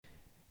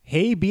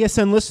Hey,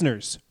 BSN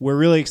listeners, we're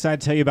really excited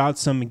to tell you about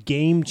some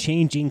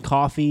game-changing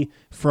coffee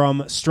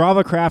from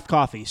Strava Craft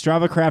Coffee.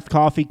 Strava Craft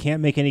Coffee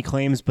can't make any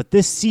claims, but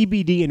this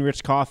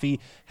CBD-enriched coffee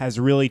has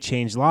really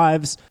changed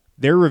lives.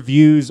 Their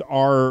reviews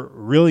are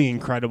really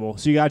incredible,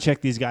 so you got to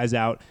check these guys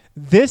out.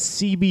 This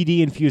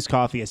CBD-infused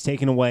coffee has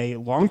taken away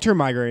long-term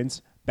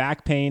migraines,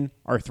 back pain,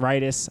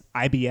 arthritis,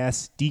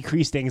 IBS,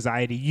 decreased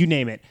anxiety, you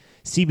name it.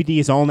 CBD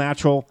is all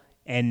natural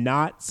and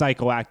not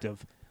psychoactive.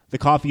 The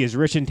coffee is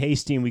rich and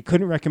tasty, and we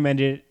couldn't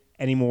recommend it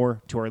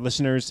anymore to our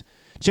listeners.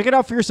 Check it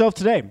out for yourself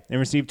today and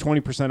receive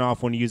 20%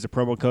 off when you use the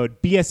promo code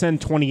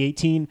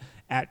BSN2018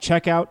 at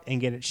checkout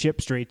and get it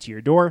shipped straight to your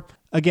door.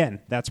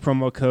 Again, that's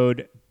promo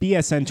code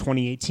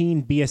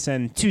BSN2018,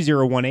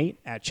 BSN2018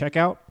 at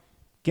checkout.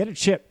 Get it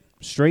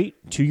shipped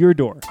straight to your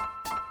door.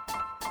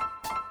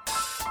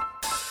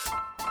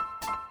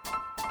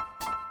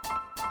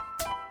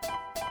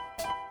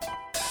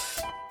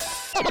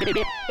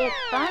 It's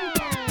fun.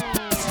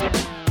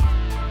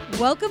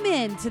 Welcome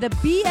in to the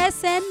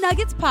BSN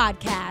Nuggets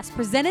Podcast,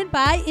 presented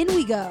by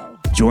InWeGo.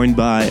 Joined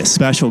by a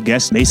special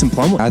guest, Mason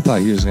Plumlee. I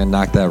thought he was going to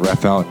knock that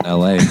ref out in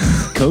L.A.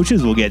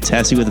 Coaches will get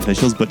testy with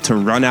officials, but to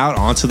run out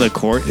onto the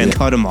court and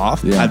cut him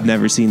off, I've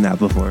never seen that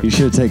before. You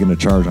should have taken a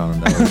charge on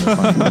him.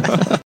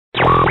 That was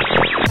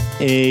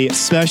A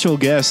special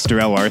guest,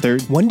 Darrell Arthur.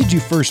 When did you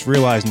first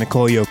realize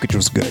Nikola Jokic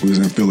was good? We was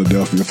in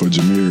Philadelphia for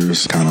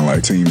Jameer's kind of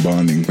like team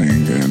bonding thing,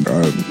 and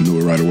I knew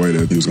it right away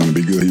that he was going to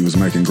be good. He was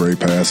making great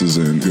passes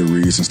and good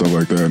reads and stuff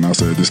like that, and I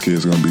said, this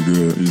kid's going to be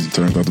good. He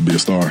turns out to be a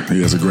star.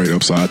 He has a great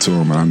upside to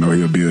him, and I know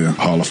he'll be a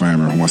Hall of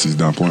Famer once he's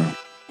done playing.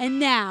 And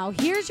now,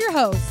 here's your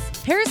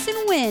hosts, Harrison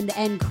Wind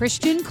and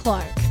Christian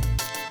Clark.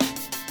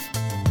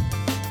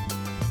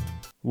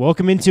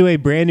 Welcome into a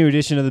brand new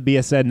edition of the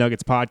BSN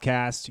Nuggets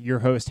Podcast. Your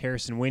host,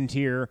 Harrison Wind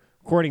here,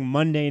 recording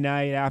Monday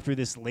night after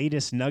this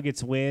latest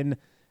Nuggets win.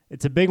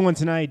 It's a big one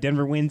tonight.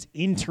 Denver wins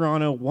in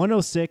Toronto,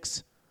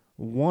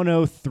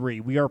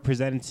 106-103. We are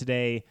presented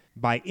today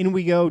by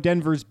InWeGo,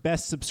 Denver's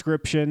best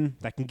subscription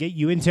that can get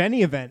you into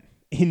any event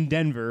in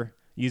Denver.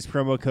 Use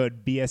promo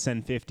code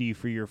BSN50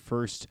 for your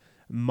first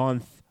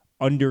month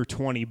under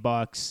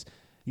 $20.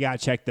 You got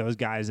to check those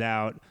guys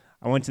out.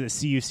 I went to the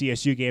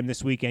CU-CSU game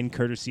this weekend,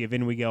 courtesy of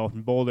InWeGo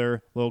in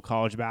Boulder. Little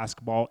college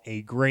basketball,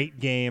 a great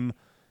game,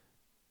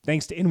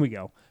 thanks to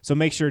InWeGo. So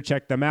make sure to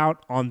check them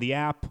out on the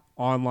app,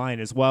 online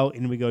as well,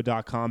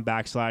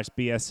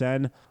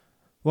 inwego.com/BSN.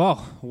 Well,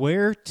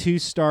 where to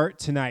start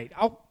tonight?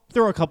 I'll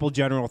throw a couple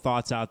general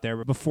thoughts out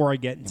there before I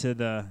get into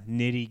the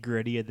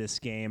nitty-gritty of this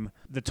game.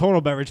 The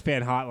Total Beverage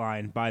Fan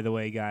Hotline, by the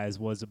way, guys,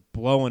 was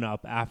blowing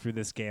up after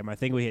this game. I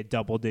think we hit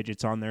double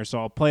digits on there,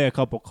 so I'll play a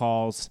couple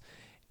calls.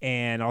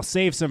 And I'll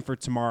save some for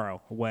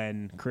tomorrow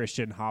when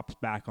Christian hops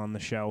back on the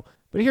show.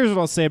 But here's what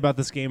I'll say about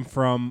this game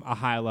from a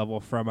high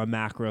level, from a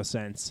macro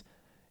sense.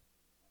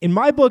 In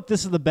my book,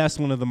 this is the best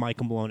one of the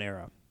Michael Malone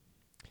era.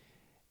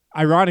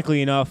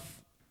 Ironically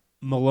enough,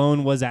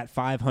 Malone was at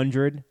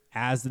 500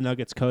 as the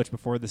Nuggets coach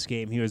before this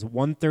game. He was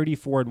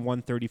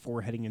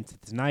 134-134 heading into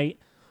tonight.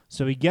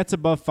 So he gets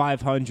above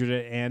 500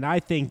 and I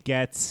think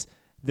gets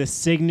the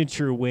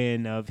signature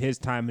win of his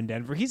time in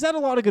Denver. He's had a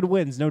lot of good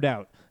wins, no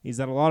doubt. He's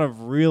had a lot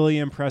of really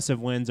impressive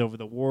wins over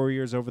the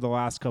Warriors over the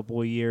last couple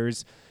of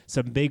years.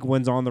 Some big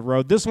wins on the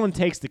road. This one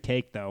takes the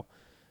cake, though.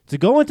 To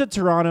go into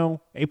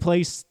Toronto, a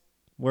place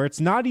where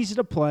it's not easy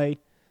to play,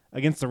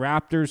 against the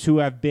Raptors, who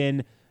have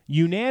been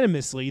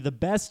unanimously the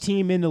best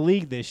team in the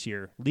league this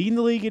year, leading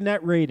the league in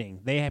net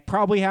rating. They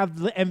probably have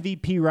the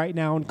MVP right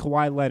now in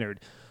Kawhi Leonard,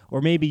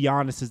 or maybe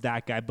Giannis is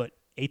that guy, but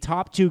a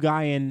top two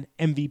guy in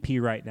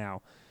MVP right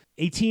now.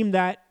 A team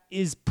that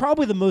is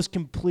probably the most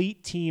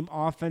complete team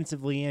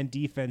offensively and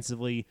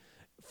defensively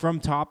from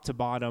top to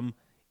bottom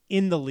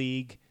in the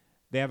league.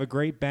 They have a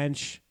great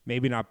bench,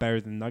 maybe not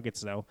better than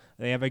Nuggets, though.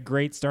 They have a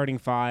great starting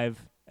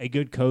five, a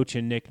good coach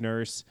in Nick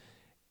Nurse.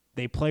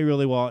 They play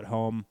really well at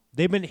home.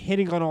 They've been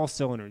hitting on all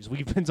cylinders.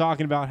 We've been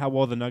talking about how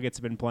well the Nuggets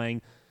have been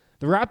playing.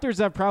 The Raptors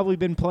have probably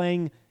been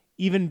playing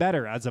even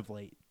better as of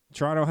late.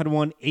 Toronto had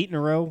won 8 in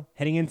a row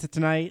heading into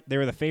tonight. They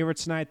were the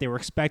favorites tonight. They were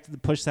expected to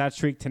push that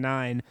streak to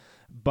 9.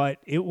 But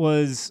it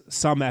was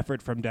some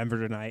effort from Denver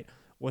tonight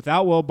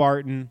without Will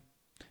Barton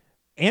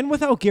and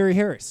without Gary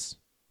Harris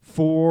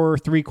for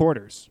 3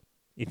 quarters.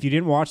 If you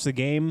didn't watch the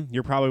game,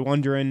 you're probably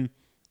wondering,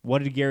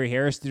 what did Gary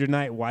Harris do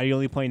tonight? Why did he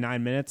only play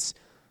 9 minutes?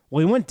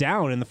 Well, he went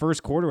down in the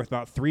first quarter with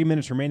about 3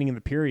 minutes remaining in the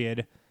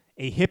period,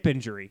 a hip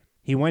injury.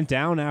 He went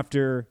down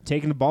after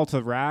taking the ball to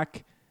the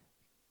rack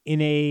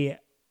in a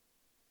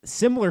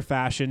similar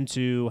fashion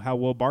to how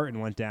Will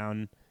Barton went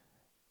down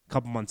a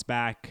couple months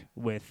back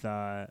with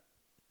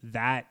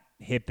that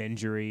hip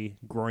injury,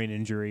 groin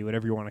injury,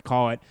 whatever you want to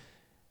call it.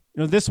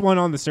 You know, this one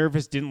on the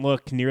surface didn't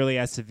look nearly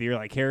as severe.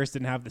 Like, Harris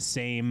didn't have the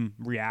same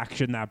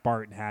reaction that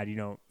Barton had. You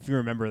know, if you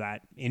remember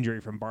that injury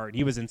from Barton,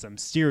 he was in some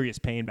serious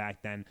pain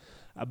back then.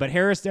 But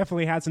Harris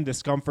definitely had some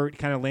discomfort,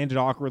 kind of landed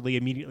awkwardly,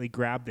 immediately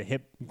grabbed the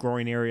hip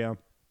groin area,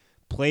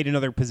 played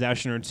another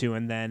possession or two,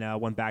 and then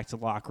went back to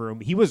the locker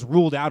room. He was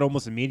ruled out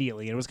almost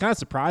immediately. And it was kind of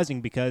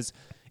surprising because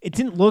it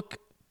didn't look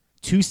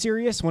too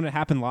serious when it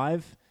happened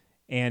live.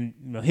 And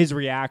his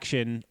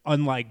reaction,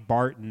 unlike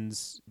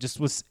Barton's, just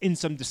was in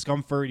some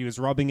discomfort. He was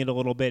rubbing it a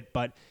little bit,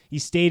 but he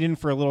stayed in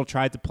for a little,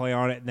 tried to play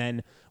on it, and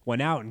then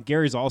went out. And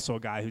Gary's also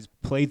a guy who's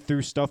played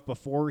through stuff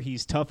before.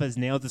 He's tough as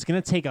nails. It's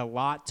going to take a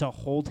lot to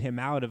hold him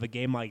out of a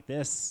game like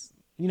this.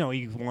 He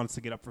wants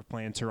to get up for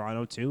playing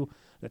Toronto too,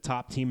 the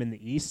top team in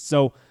the East.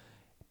 So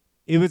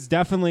it was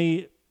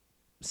definitely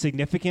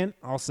significant,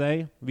 I'll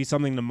say. It'll be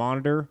something to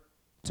monitor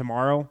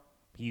tomorrow.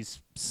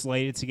 He's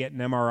slated to get an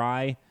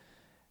MRI.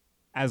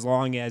 As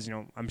long as,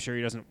 I'm sure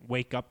he doesn't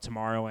wake up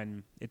tomorrow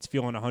and it's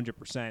feeling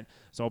 100%.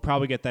 So he'll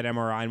probably get that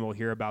MRI, and we'll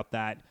hear about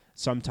that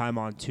sometime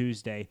on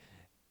Tuesday.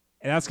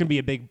 And that's going to be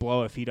a big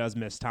blow if he does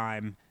miss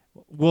time.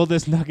 Will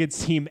this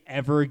Nuggets team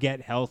ever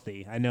get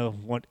healthy? I know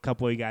a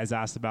couple of you guys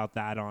asked about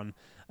that on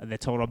the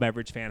Total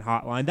Beverage Fan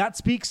Hotline. That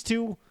speaks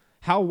to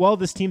how well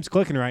this team's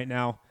clicking right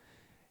now.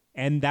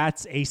 And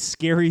that's a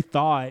scary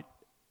thought,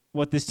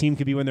 what this team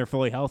could be when they're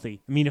fully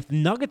healthy. I mean, if the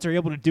Nuggets are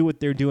able to do what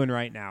they're doing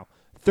right now,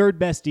 third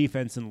best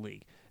defense in the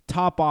league,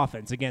 top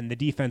offense. Again, the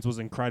defense was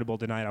incredible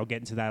tonight. I'll get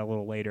into that a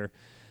little later.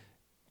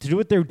 To do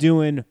what they're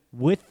doing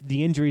with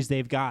the injuries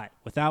they've got,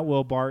 without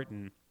Will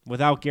Barton,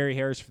 without Gary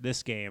Harris for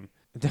this game,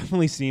 it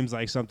definitely seems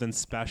like something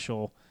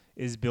special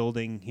is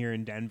building here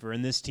in Denver.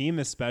 And this team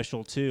is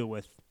special too,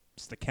 with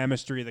just the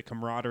chemistry, the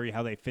camaraderie,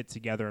 how they fit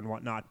together and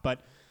whatnot.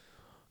 But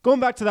going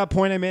back to that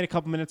point I made a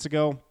couple minutes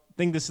ago, I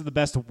think this is the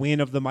best win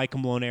of the Michael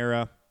Malone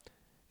era.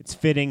 It's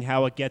fitting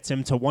how it gets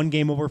him to one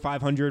game over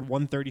 500,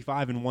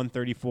 135 and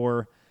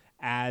 134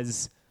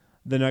 as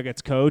the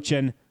Nuggets coach.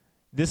 And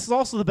this is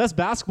also the best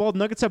basketball the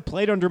Nuggets have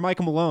played under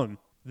Michael Malone.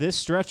 This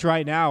stretch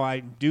right now, I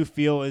do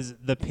feel, is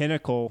the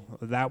pinnacle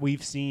that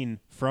we've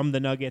seen from the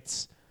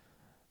Nuggets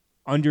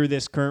under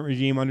this current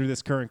regime, under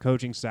this current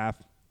coaching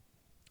staff.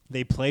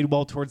 They played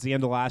well towards the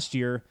end of last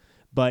year,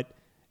 but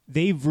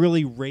they've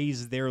really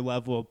raised their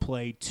level of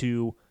play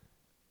to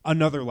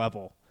another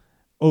level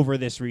over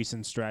this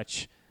recent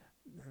stretch.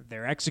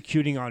 They're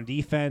executing on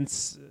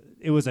defense.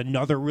 It was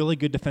another really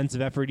good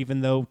defensive effort,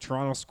 even though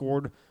Toronto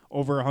scored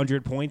over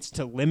 100 points,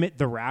 to limit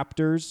the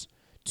Raptors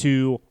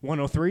to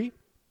 103.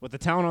 With the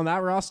talent on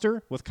that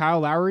roster, with Kyle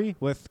Lowry,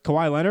 with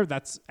Kawhi Leonard,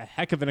 that's a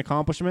heck of an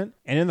accomplishment.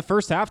 And in the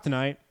first half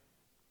tonight,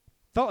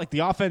 felt like the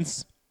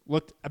offense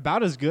looked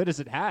about as good as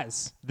it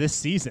has this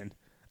season.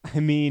 I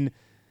mean,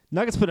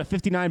 Nuggets put up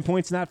 59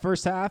 points in that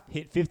first half,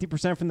 hit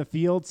 50% from the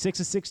field, 6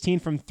 of 16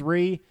 from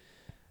three.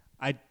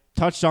 I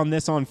touched on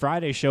this on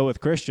Friday's show with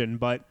Christian,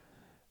 but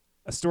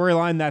a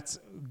storyline that's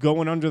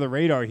going under the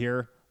radar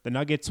here. The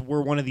Nuggets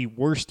were one of the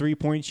worst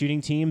three-point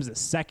shooting teams, the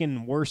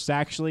second worst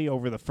actually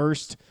over the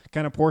first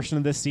kind of portion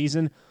of this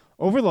season.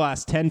 Over the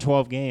last 10,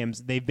 12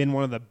 games, they've been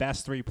one of the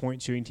best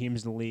three-point shooting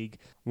teams in the league.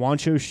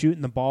 Juancho's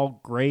shooting the ball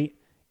great.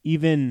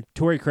 Even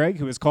Torrey Craig,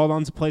 who was called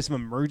on to play some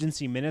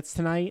emergency minutes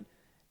tonight,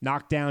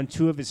 knocked down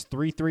 2 of his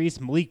 3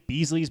 threes. Malik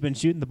Beasley's been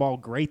shooting the ball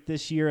great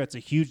this year. It's a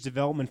huge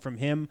development from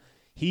him.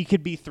 He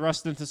could be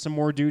thrust into some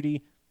more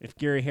duty if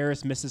Gary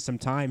Harris misses some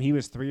time. He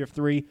was 3 of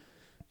 3.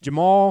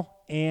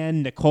 Jamal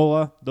and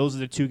Nikola, those are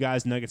the 2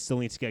 guys Nuggets still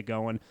need to get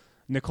going.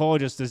 Nikola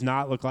just does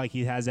not look like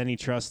he has any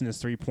trust in his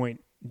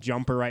three-point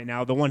jumper right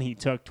now. The one he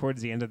took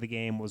towards the end of the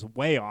game was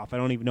way off. I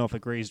don't even know if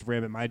it grazed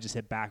rim. It might have just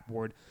hit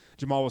backboard.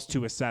 Jamal was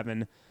 2 of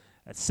 7.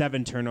 That's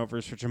 7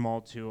 turnovers for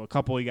Jamal, too. A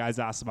couple of you guys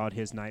asked about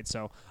his night,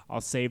 so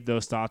I'll save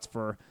those thoughts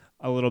for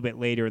a little bit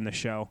later in the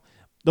show.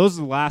 Those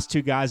are the last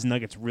 2 guys the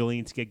Nuggets really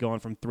need to get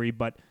going from 3,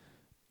 but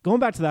going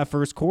back to that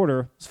first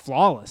quarter, it's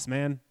flawless,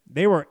 man.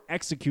 They were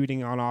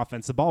executing on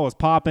offense. The ball was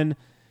popping.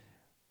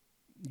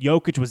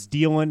 Jokic was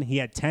dealing. He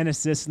had 10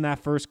 assists in that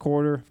first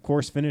quarter. Of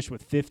course, finished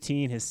with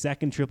 15, his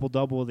second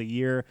triple-double of the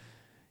year.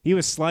 He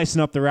was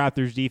slicing up the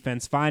Raptors'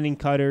 defense, finding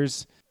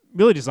cutters,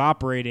 really just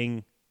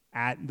operating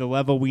at the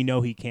level we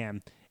know he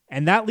can.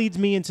 And that leads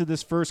me into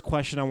this first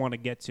question I want to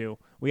get to.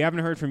 We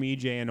haven't heard from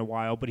EJ in a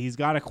while, but he's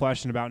got a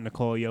question about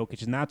Nikola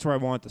Jokic, and that's where I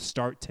want to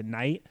start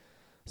tonight.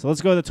 So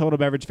let's go to the Total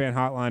Beverage Fan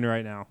Hotline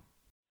right now.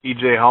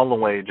 EJ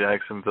Holloway,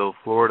 Jacksonville,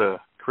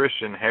 Florida.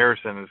 Christian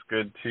Harrison, is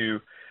good to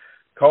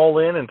call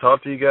in and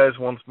talk to you guys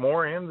once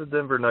more and the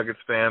Denver Nuggets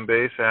fan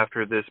base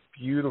after this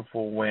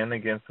beautiful win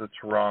against the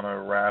Toronto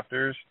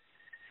Raptors.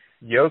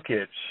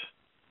 Jokic,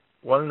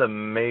 what an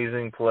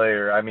amazing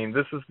player. I mean,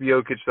 this is the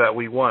Jokic that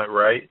we want,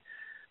 right?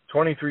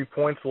 23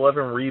 points,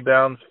 11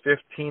 rebounds,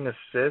 15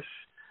 assists,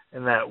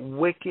 and that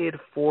wicked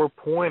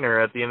 4-pointer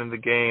at the end of the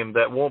game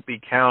that won't be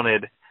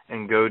counted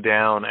and go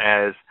down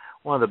as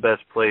one of the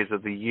best plays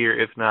of the year,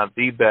 if not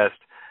the best.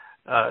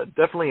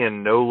 Definitely a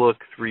no-look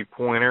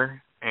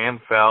 3-pointer and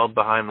fouled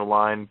behind the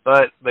line,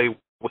 but they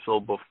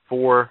whistled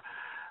before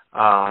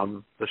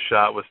the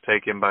shot was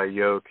taken by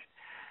Jokic.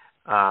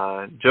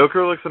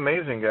 Joker looks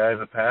amazing, guys.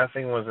 The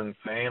passing was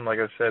insane. Like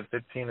I said,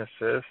 15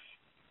 assists,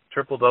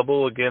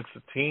 triple-double against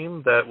a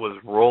team that was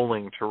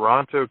rolling.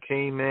 Toronto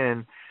came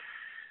in.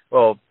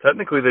 Well,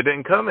 technically they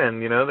didn't come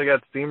in. You know, they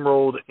got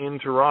steamrolled in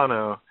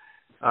Toronto.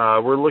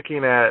 We're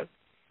looking at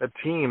a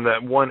team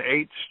that won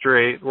 8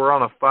 straight. We're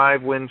on a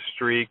 5-win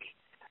streak.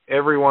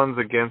 Everyone's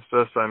against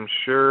us, I'm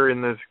sure,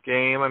 in this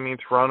game. I mean,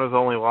 Toronto's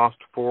only lost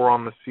 4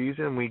 on the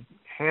season. We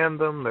hand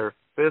them their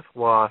 5th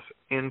loss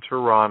in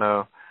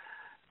Toronto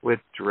with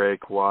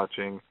Drake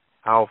watching.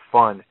 How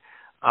fun.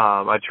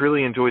 I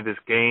truly enjoyed this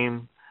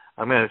game.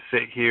 I'm going to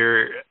sit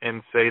here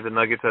and say the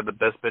Nuggets had the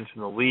best bench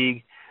in the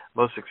league,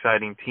 most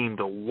exciting team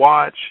to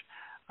watch.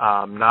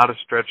 Not a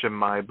stretch in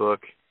my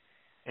book,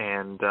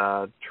 and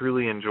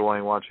truly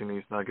enjoying watching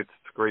these Nuggets.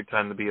 It's a great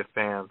time to be a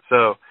fan.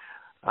 So,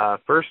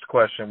 first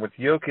question, with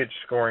Jokic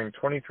scoring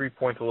 23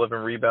 points, 11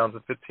 rebounds,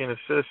 and 15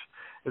 assists,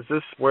 is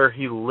this where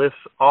he lifts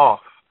off?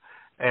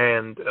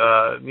 And,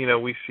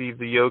 we see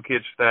the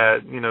Jokic that,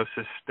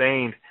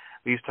 sustained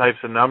these types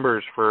of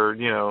numbers for,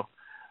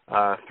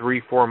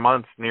 3-4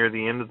 months near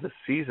the end of the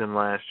season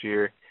last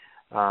year.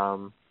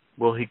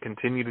 Will he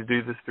continue to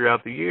do this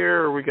throughout the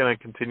year, or are we going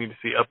to continue to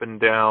see up and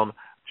down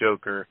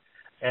Joker?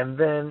 And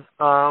then,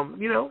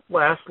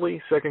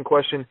 lastly, second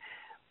question,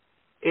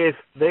 if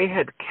they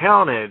had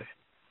counted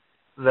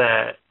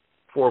that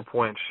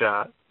 4-point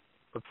shot,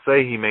 let's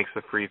say he makes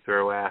a free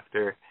throw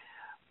after,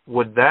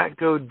 would that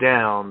go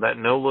down, that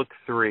no-look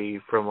 3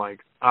 from,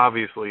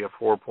 obviously a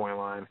 4-point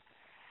line,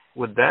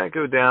 would that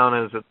go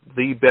down as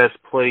the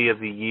best play of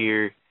the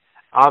year?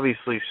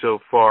 Obviously so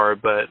far,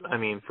 but,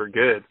 for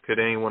good. Could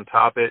anyone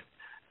top it?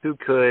 Who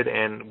could,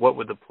 and what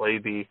would the play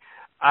be?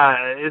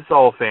 It's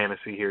all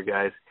fantasy here,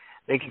 guys.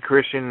 Thank you,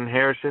 Christian and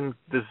Harrison.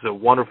 This is a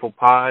wonderful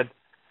pod.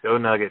 Go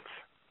Nuggets.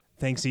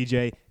 Thanks,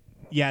 EJ.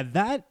 Yeah,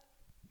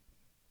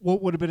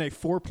 what would have been a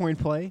 4-point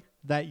play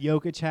that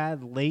Jokic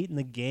had late in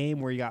the game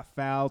where he got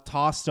fouled,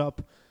 tossed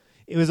up.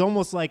 It was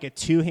almost like a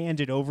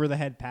two-handed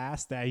over-the-head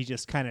pass that he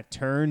just kind of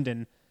turned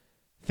and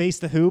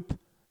faced the hoop,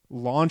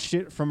 launched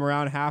it from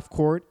around half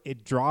court.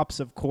 It drops,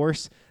 of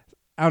course.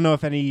 I don't know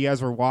if any of you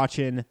guys were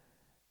watching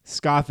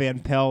Scott Van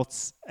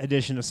Pelt's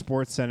edition of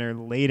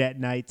SportsCenter late at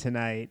night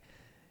tonight.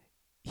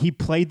 He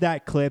played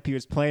that clip. He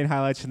was playing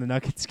highlights from the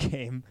Nuggets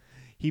game.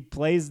 He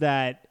plays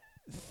that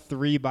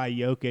 3 by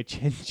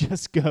Jokic and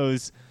just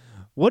goes,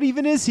 what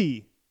even is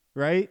he?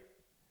 Right?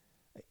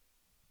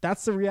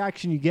 That's the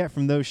reaction you get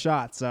from those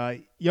shots.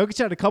 Jokic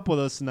had a couple of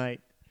those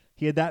tonight.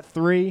 He had that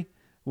 3,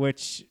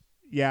 which,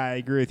 yeah, I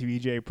agree with you,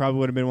 EJ. Probably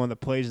would have been one of the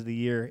plays of the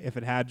year if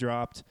it had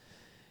dropped.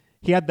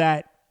 He had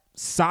that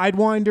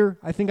sidewinder,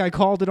 I think I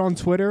called it on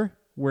Twitter,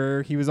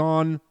 where he was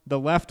on the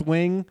left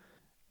wing,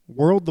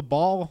 whirled the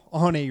ball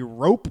on a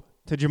rope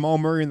to Jamal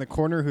Murray in the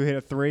corner, who hit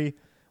a 3,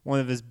 one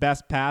of his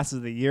best passes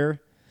of the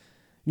year.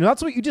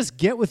 That's what you just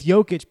get with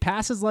Jokic.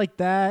 Passes like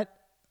that,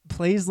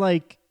 plays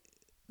like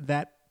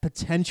that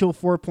potential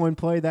 4-point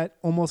play that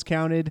almost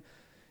counted.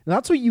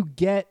 That's what you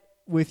get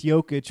with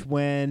Jokic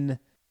when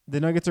the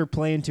Nuggets are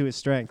playing to his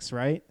strengths,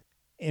 right?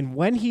 And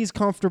when he's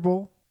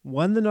comfortable,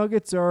 when the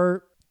Nuggets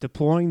are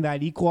deploying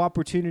that equal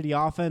opportunity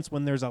offense,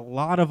 when there's a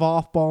lot of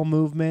off-ball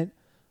movement,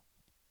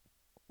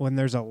 when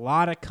there's a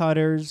lot of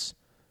cutters,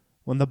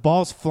 when the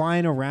ball's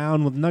flying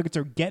around, when the Nuggets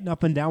are getting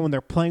up and down, when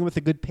they're playing with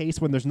a good pace,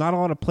 when there's not a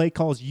lot of play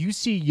calls, you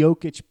see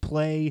Jokic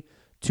play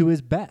to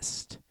his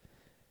best.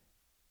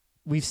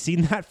 We've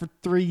seen that for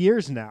 3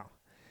 years now.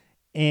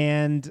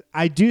 And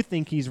I do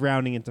think he's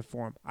rounding into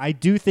form. I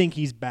do think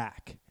he's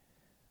back.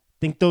 I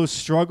think those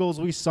struggles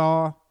we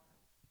saw,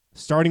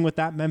 starting with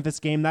that Memphis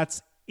game,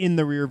 that's in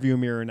the rearview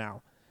mirror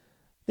now.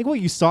 I think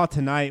what you saw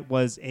tonight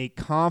was a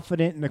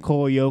confident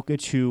Nikola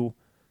Jokic who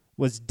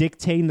was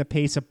dictating the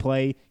pace of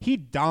play. He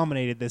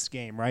dominated this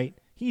game, right?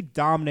 He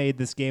dominated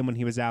this game when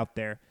he was out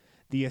there.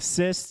 The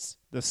assists,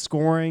 the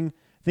scoring.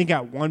 I think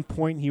at one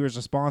point he was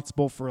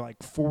responsible for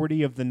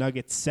 40 of the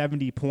Nuggets'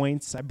 70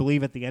 points. I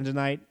believe at the end of the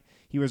night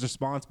he was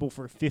responsible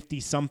for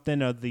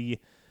 50-something of the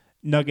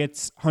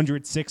Nuggets'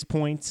 106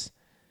 points.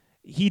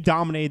 He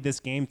dominated this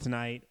game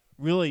tonight,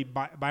 really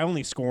by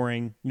only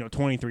scoring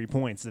 23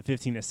 points. The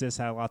 15 assists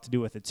had a lot to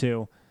do with it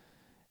too.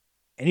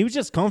 And he was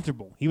just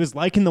comfortable. He was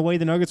liking the way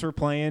the Nuggets were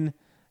playing.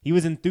 He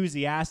was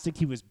enthusiastic.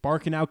 He was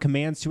barking out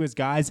commands to his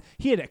guys.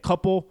 He had a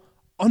couple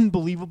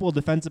unbelievable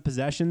defensive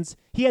possessions.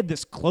 He had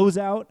this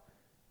closeout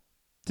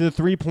to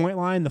the 3-point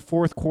line, the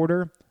fourth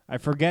quarter. I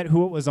forget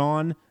who it was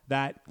on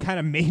that kind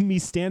of made me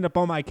stand up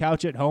on my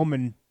couch at home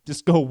and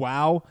just go,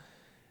 wow.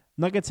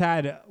 Nuggets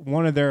had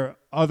one of their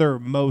other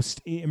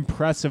most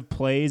impressive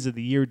plays of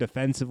the year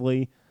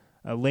defensively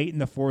late in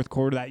the fourth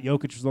quarter that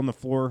Jokic was on the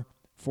floor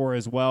for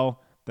as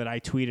well, that I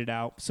tweeted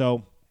out.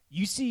 So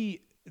you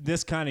see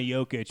this kind of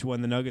Jokic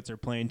when the Nuggets are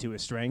playing to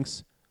his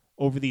strengths.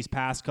 Over these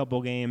past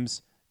couple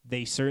games,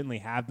 they certainly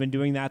have been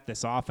doing that.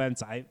 This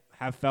offense, I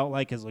have felt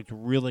like, has looked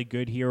really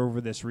good here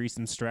over this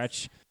recent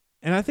stretch.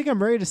 And I think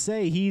I'm ready to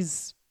say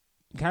he's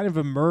kind of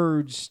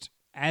emerged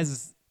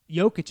as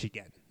Jokic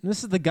again. And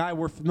this is the guy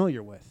we're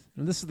familiar with.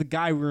 And this is the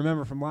guy we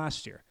remember from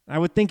last year. I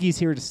would think he's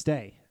here to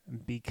stay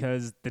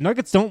because the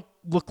Nuggets don't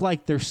look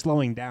like they're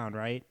slowing down,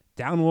 right?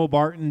 Down Will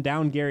Barton,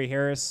 down Gary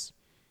Harris.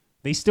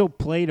 They still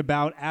played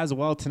about as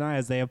well tonight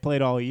as they have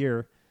played all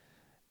year.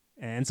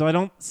 And so I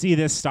don't see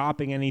this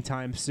stopping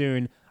anytime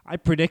soon. I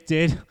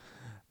predicted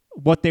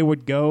what they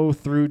would go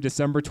through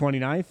December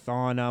 29th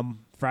on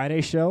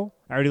Friday's show.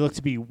 I already look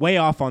to be way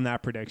off on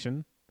that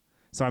prediction,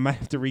 so I might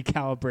have to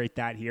recalibrate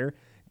that here.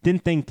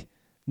 Didn't think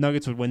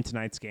Nuggets would win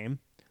tonight's game.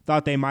 Thought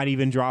Thought they might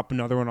even drop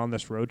another one on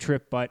this road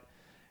trip, but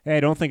hey, I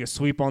don't think a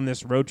sweep on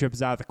this road trip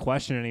is out of the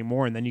question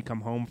anymore, and then you come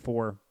home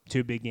for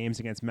 2 big games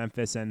against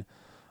Memphis and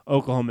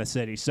Oklahoma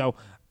City. So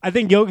I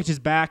think Jokic is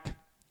back.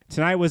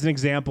 Tonight was an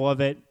example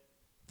of it.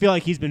 I feel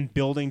like he's been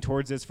building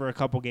towards this for a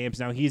couple games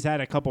now. He's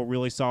had a couple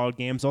really solid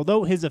games,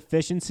 although his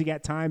efficiency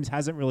at times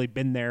hasn't really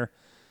been there.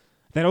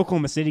 That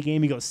Oklahoma City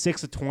game, he goes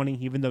 6 of 20,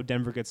 even though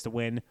Denver gets the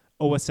win.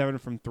 0 of 7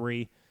 from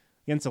 3.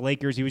 Against the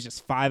Lakers, he was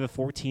just 5 of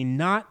 14.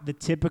 Not the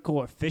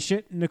typical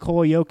efficient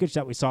Nikola Jokic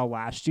that we saw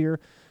last year,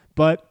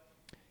 but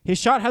his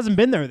shot hasn't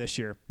been there this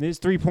year. His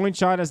three-point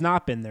shot has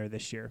not been there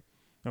this year.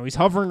 Now, he's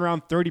hovering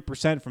around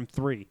 30% from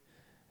 3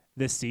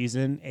 this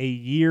season, a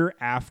year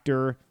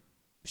after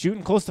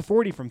shooting close to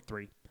 40 from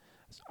 3.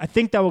 I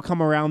think that will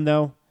come around,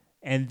 though,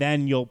 and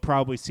then you'll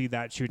probably see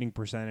that shooting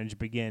percentage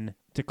begin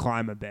to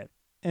climb a bit.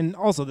 And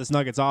also, this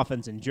Nuggets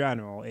offense in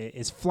general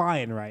is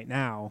flying right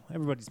now.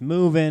 Everybody's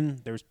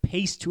moving. There's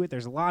pace to it.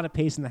 There's a lot of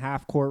pace in the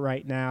half court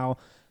right now.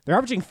 They're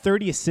averaging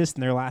 30 assists in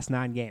their last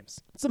 9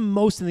 games. It's the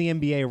most in the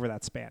NBA over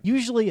that span.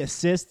 Usually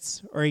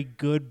assists are a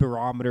good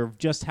barometer of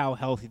just how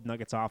healthy the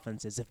Nuggets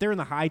offense is. If they're in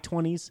the high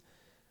 20s,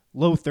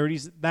 low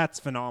 30s, that's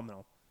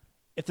phenomenal.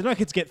 If the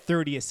Nuggets get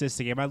 30 assists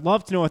a game, I'd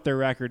love to know what their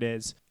record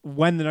is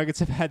when the Nuggets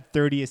have had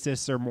 30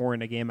 assists or more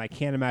in a game. I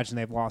can't imagine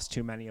they've lost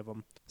too many of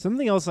them.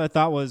 Something else I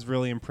thought was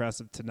really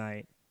impressive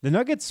tonight. The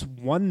Nuggets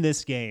won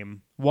this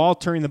game while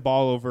turning the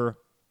ball over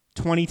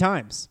 20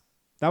 times.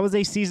 That was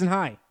a season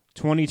high.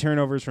 20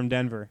 turnovers from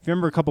Denver. If you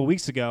remember a couple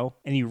weeks ago,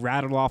 and you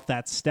rattled off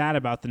that stat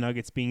about the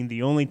Nuggets being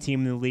the only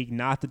team in the league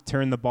not to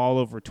turn the ball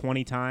over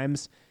 20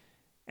 times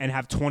and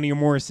have 20 or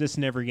more assists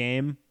in every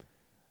game,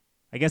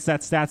 I guess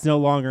that stat's no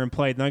longer in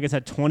play. The Nuggets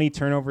had 20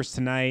 turnovers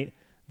tonight.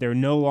 They're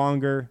no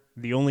longer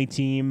the only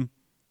team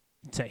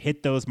to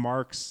hit those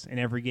marks in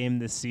every game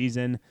this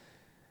season.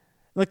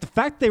 Like, the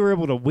fact they were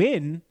able to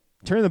win,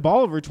 turn the ball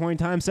over 20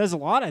 times, says a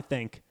lot, I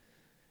think.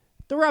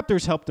 The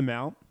Raptors helped them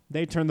out.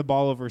 They turned the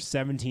ball over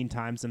 17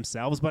 times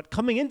themselves. But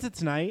coming into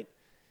tonight,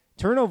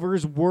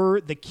 turnovers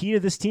were the key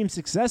to this team's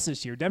success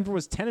this year. Denver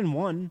was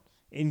 10-1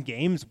 in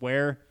games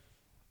where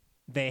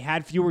they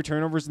had fewer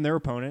turnovers than their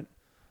opponent.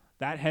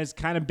 That has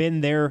kind of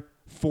been their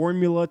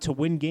formula to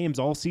win games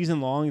all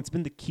season long. It's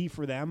been the key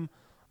for them.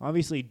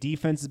 Obviously,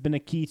 defense has been a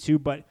key too,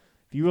 but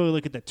if you really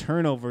look at the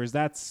turnovers,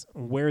 that's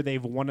where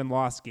they've won and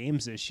lost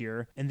games this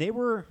year. And they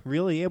were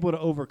really able to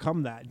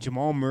overcome that.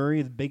 Jamal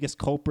Murray, the biggest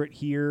culprit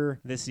here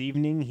this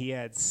evening. He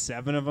had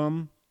 7 of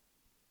them.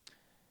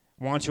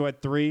 Juancho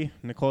had 3.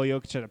 Nikola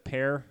Jokic had a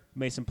pair.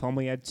 Mason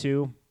Plumlee had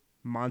 2.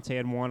 Monte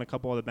had 1. A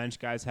couple of the bench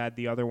guys had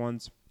the other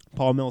ones.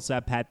 Paul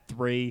Millsap had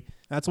 3.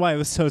 That's why it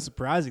was so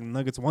surprising. The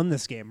Nuggets won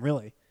this game,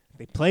 really.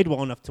 They played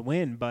well enough to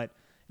win, but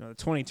the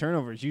 20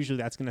 turnovers, usually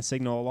that's going to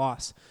signal a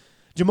loss.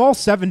 Jamal's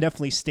 7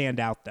 definitely stand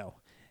out, though.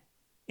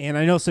 And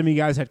I know some of you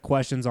guys had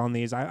questions on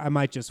these. I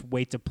might just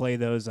wait to play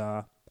those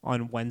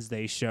on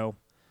Wednesday's show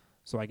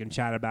so I can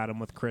chat about them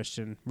with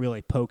Christian,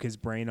 really poke his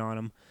brain on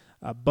them.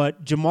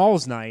 But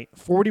Jamal's night,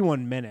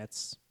 41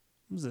 minutes,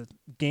 it was a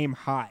game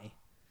high.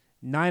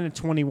 9 of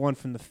 21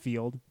 from the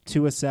field,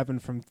 2 of 7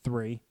 from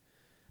 3.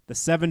 The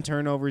 7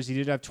 turnovers, he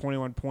did have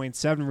 21 points,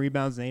 7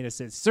 rebounds, and 8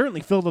 assists.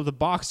 Certainly filled up the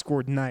box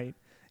score tonight,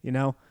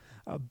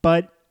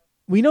 But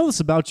we know this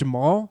about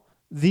Jamal.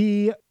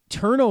 The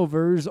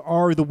turnovers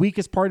are the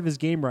weakest part of his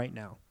game right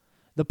now.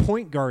 The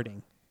point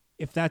guarding,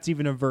 if that's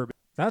even a verb.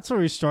 That's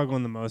where he's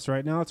struggling the most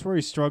right now. It's where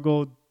he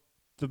struggled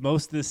the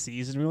most this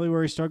season, really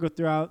where he struggled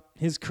throughout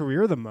his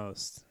career the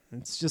most.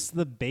 It's just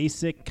the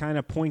basic kind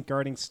of point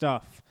guarding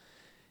stuff.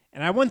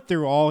 And I went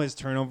through all his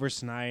turnovers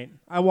tonight.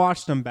 I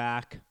watched them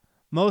back.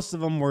 Most of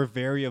them were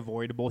very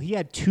avoidable. He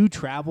had 2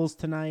 travels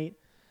tonight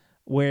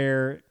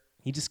where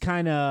he just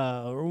kind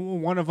of,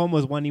 one of them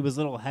was when he was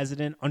a little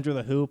hesitant under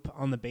the hoop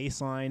on the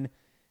baseline.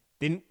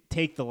 Didn't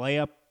take the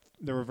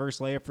reverse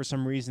layup for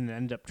some reason and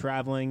ended up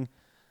traveling.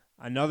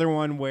 Another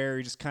one where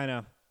he just kind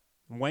of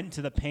went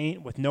to the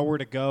paint with nowhere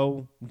to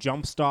go,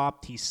 jump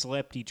stopped, he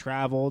slipped, he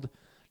traveled.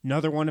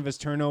 Another one of his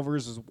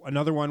turnovers was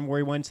another one where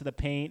he went to the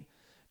paint,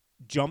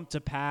 jumped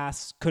to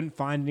pass, couldn't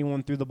find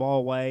anyone, threw the ball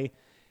away.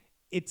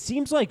 It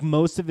seems like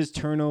most of his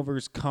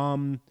turnovers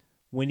come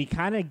when he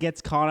kind of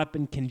gets caught up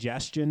in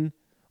congestion,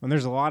 when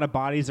there's a lot of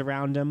bodies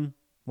around him,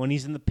 when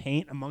he's in the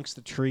paint amongst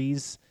the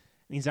trees,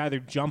 and he's either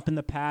jumping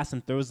the pass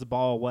and throws the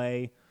ball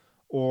away,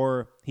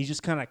 or he's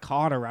just kind of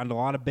caught around a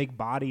lot of big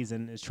bodies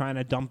and is trying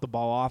to dump the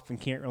ball off and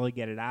can't really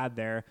get it out of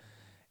there.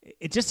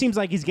 It just seems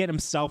like he's getting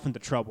himself into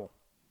trouble.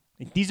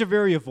 These are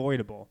very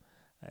avoidable.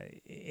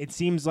 It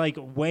seems like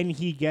when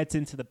he gets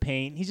into the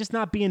paint, he's just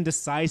not being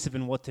decisive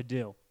in what to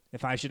do.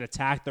 If I should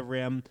attack the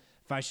rim,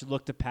 if I should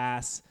look to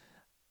pass,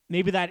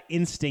 maybe that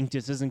instinct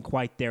just isn't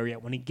quite there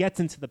yet. When he gets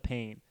into the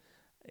paint,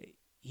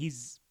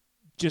 he's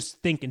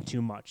just thinking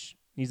too much.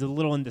 He's a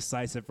little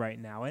indecisive right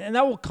now. And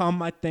that will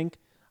come, I think.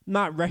 I'm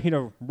not ready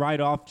to write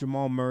off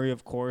Jamal Murray,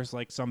 of course,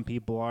 like some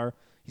people are.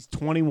 He's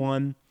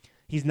 21.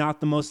 He's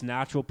not the most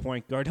natural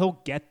point guard.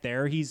 He'll get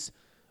there. He's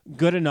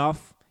good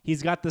enough.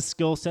 He's got the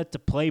skill set to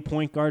play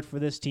point guard for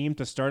this team,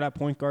 to start at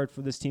point guard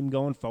for this team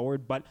going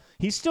forward, but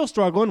he's still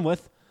struggling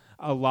with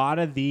a lot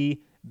of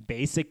the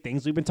basic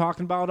things we've been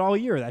talking about all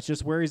year. That's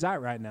just where he's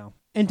at right now.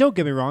 And don't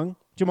get me wrong,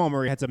 Jamal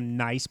Murray had some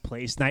nice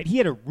plays tonight. He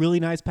had a really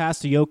nice pass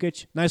to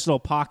Jokic, nice little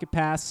pocket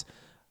pass,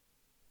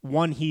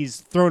 one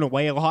he's thrown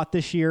away a lot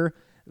this year,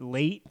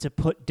 late to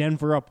put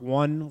Denver up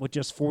 1 with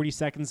just 40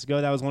 seconds to go.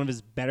 That was one of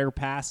his better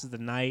passes of the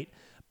night.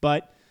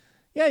 But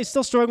yeah, he's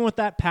still struggling with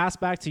that pass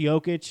back to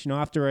Jokic.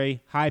 After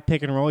a high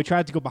pick and roll, he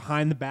tried to go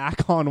behind the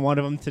back on one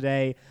of them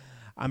today.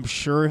 I'm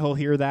sure he'll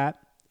hear that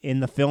in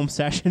the film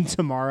session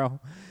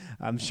tomorrow.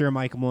 I'm sure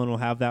Mike Malone will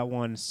have that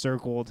one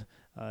circled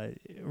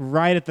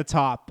right at the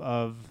top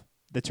of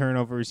the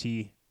turnovers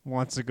he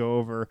wants to go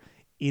over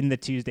in the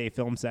Tuesday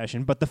film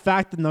session. But the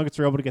fact that the Nuggets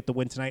were able to get the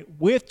win tonight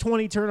with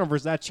 20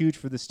 turnovers, that's huge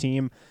for this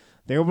team.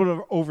 They were able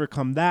to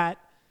overcome that.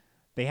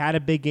 They had a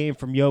big game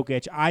from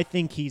Jokic. I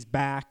think he's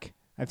back.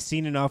 I've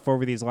seen enough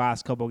over these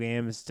last couple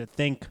games to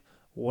think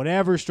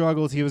whatever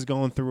struggles he was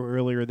going through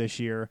earlier this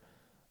year,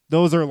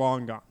 those are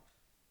long gone.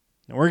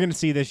 And we're going to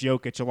see this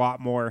Jokic a lot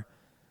more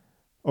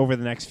over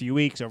the next few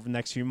weeks, over the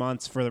next few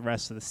months, for the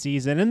rest of the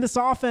season. And this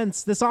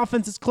offense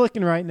is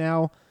clicking right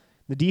now.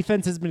 The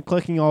defense has been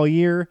clicking all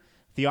year.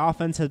 The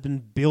offense has been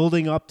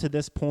building up to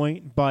this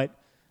point, but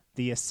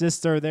the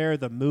assists are there,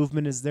 the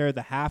movement is there,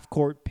 the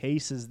half-court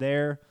pace is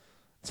there.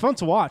 It's fun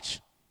to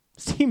watch.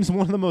 This team's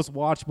one of the most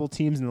watchable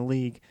teams in the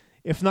league,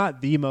 if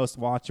not the most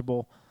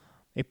watchable.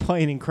 They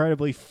play an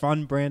incredibly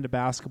fun brand of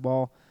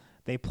basketball.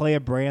 They play a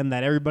brand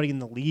that everybody in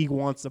the league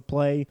wants to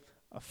play,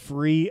 a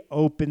free,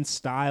 open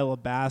style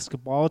of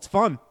basketball. It's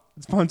fun.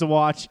 It's fun to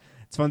watch.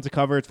 It's fun to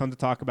cover. It's fun to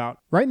talk about.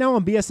 Right now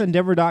on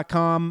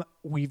BSNDenver.com,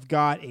 we've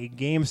got a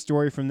game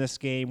story from this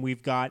game.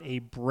 We've got a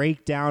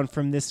breakdown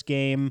from this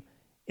game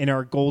in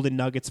our Golden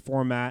Nuggets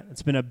format.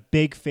 It's been a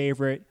big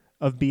favorite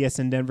of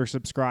BSN Denver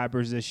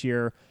subscribers this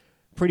year.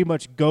 Pretty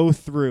much go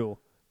through,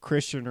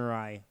 Christian or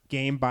I,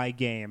 game by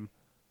game,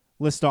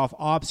 list off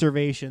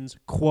observations,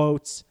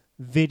 quotes,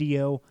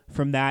 video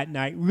from that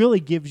night. Really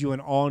gives you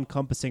an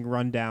all-encompassing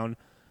rundown.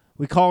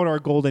 We call it our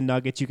Golden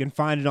Nuggets. You can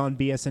find it on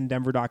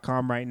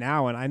bsndenver.com right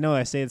now. And I know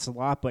I say this a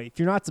lot, but if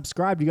you're not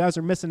subscribed, you guys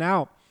are missing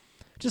out.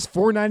 Just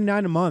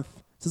 $4.99 a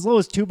month. It's as low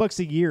as $2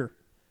 a year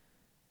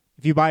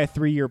if you buy a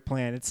 3-year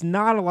plan. It's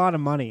not a lot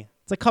of money.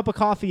 It's a cup of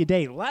coffee a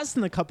day, less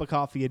than a cup of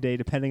coffee a day,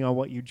 depending on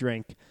what you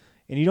drink.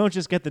 And you don't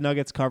just get the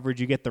Nuggets coverage,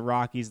 you get the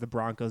Rockies, the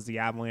Broncos, the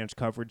Avalanche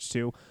coverage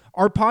too.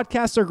 Our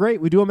podcasts are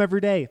great. We do them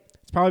every day.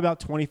 It's probably about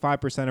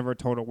 25% of our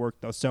total work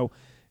though. So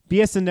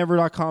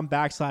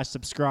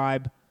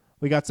bsndenver.com/subscribe.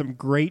 We got some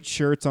great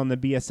shirts on the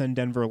BSN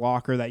Denver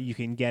locker that you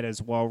can get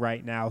as well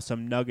right now.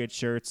 Some Nugget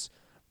shirts,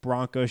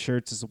 Bronco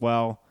shirts as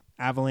well.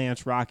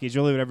 Avalanche, Rockies,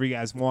 really whatever you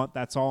guys want.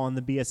 That's all on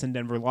the BSN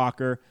Denver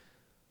locker.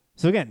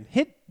 So again,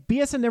 hit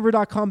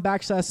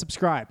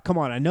bsndenver.com/subscribe. Come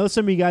on, I know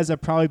some of you guys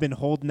have probably been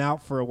holding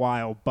out for a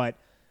while, but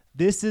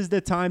this is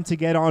the time to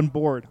get on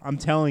board. I'm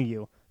telling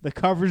you, the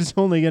coverage is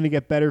only going to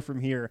get better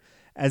from here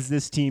as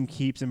this team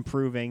keeps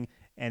improving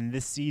and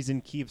this season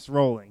keeps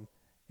rolling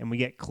and we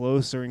get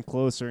closer and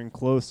closer and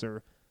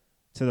closer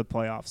to the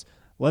playoffs.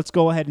 Let's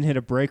go ahead and hit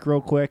a break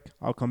real quick.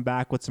 I'll come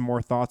back with some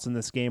more thoughts on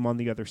this game on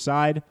the other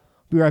side.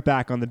 Be right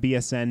back on the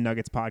BSN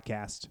Nuggets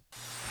Podcast.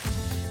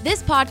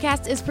 This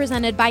podcast is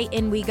presented by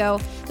InWeGo,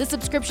 the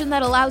subscription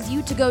that allows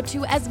you to go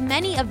to as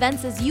many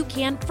events as you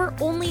can for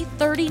only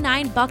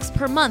 $39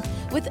 per month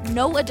with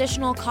no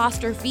additional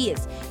cost or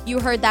fees.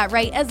 You heard that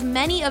right, as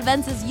many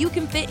events as you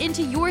can fit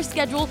into your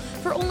schedule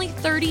for only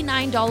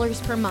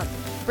 $39 per month.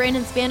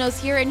 Brandon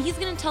Spano's here, and he's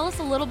going to tell us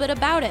a little bit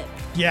about it.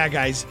 Yeah,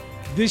 guys.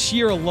 This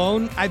year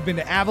alone, I've been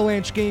to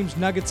Avalanche games,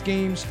 Nuggets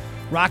games,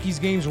 Rockies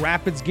games,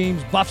 Rapids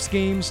games, Buffs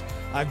games.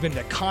 I've been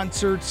to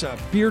concerts,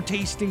 beer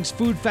tastings,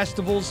 food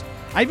festivals.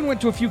 I even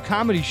went to a few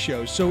comedy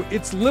shows, so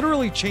it's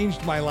literally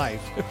changed my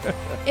life.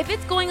 If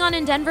it's going on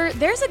in Denver,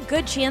 there's a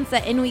good chance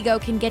that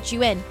InWeGo can get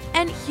you in.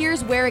 And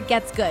here's where it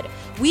gets good.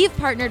 We've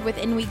partnered with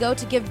InWeGo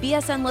to give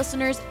BSN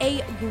listeners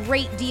a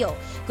great deal.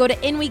 Go to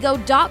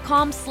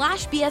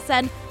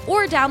inwego.com/BSN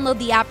or download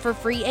the app for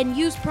free and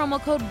use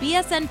promo code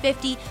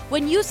BSN50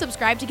 when you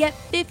subscribe to get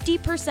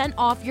 50%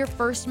 off your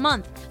first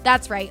month.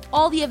 That's right,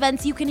 all the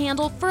events you can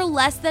handle for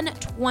less than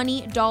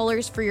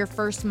 $20 for your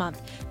first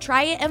month.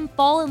 Try it and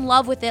fall in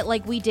love with it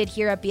like we did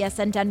here at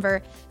BSN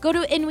Denver. Go to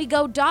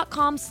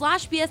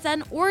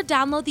inwego.com/BSN or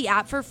download the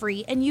app for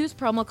free and use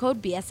promo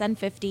code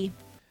BSN50.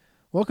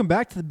 Welcome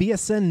back to the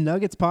BSN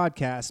Nuggets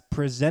Podcast,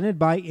 presented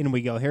by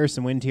InWeGo.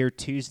 Harrison Wind here,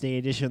 Tuesday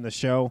edition of the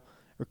show.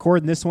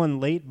 Recording this one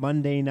late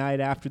Monday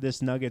night after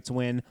this Nuggets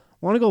win.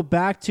 I want to go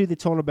back to the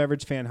Total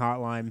Beverage Fan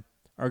Hotline.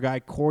 Our guy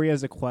Corey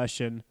has a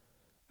question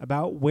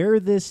about where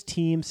this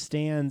team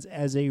stands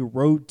as a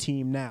road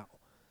team now.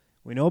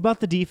 We know about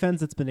the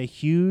defense. It's been a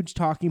huge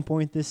talking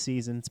point this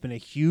season. It's been a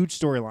huge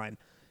storyline.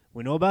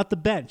 We know about the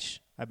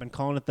bench. I've been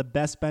calling it the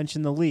best bench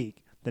in the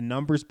league. The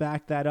numbers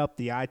back that up.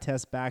 The eye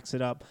test backs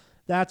it up.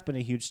 That's been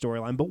a huge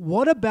storyline. But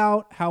what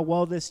about how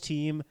well this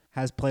team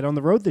has played on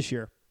the road this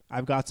year?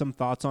 I've got some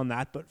thoughts on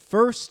that. But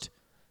first,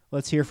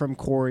 Let's hear from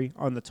Corey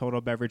on the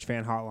Total Beverage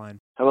Fan Hotline.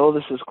 Hello,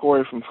 this is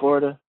Corey from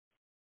Florida.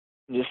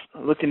 Just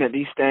looking at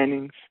these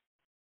standings,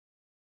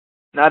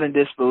 not in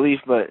disbelief,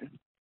 but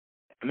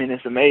I mean,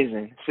 it's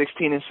amazing.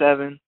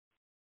 16-7,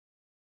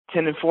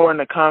 10-4 in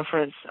the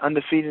conference,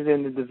 undefeated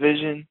in the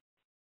division,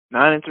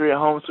 9-3 at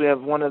home. So we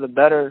have one of the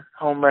better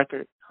home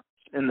records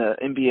in the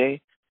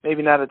NBA.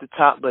 Maybe not at the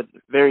top, but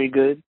very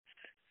good.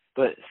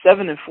 But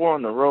 7-4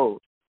 on the road,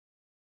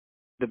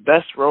 the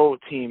best road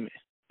team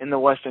in the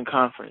Western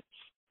Conference.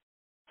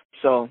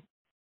 So,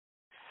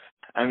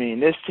 I mean,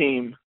 this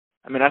team,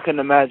 I couldn't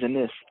imagine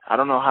this. I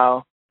don't know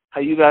how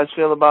you guys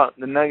feel about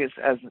the Nuggets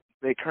as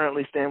they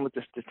currently stand with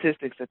the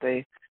statistics that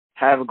they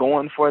have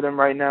going for them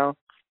right now.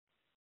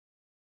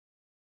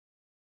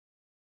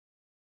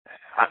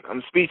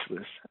 I'm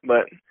speechless.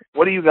 But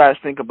what do you guys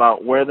think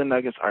about where the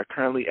Nuggets are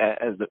currently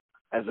at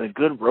as a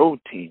good road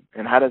team,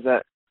 and how does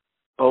that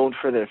bode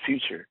for their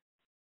future?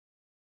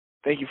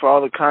 Thank you for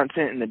all the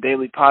content in the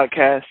daily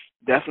podcast.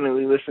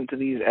 Definitely listen to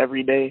these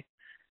every day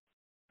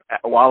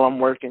while I'm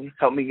working.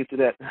 Help me get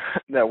to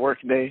that work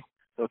day.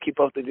 So keep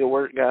up the good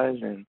work, guys,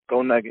 and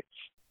go Nuggets.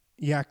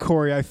 Yeah,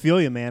 Corey, I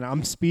feel you, man.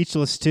 I'm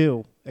speechless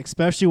too,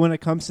 especially when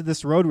it comes to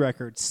this road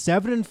record.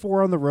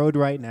 7-4 on the road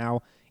right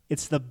now.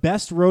 It's the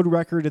best road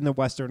record in the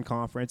Western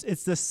Conference.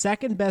 It's the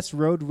second best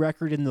road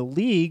record in the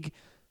league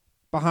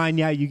behind,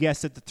 yeah, you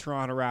guessed it, the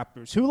Toronto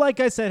Raptors, who, like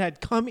I said,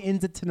 had come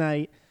into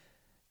tonight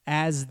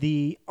as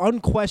the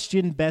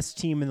unquestioned best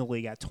team in the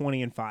league at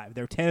 20-5.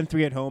 They're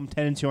 10-3 at home,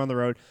 10-2 on the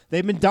road.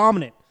 They've been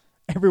dominant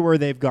everywhere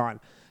they've gone.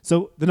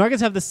 So the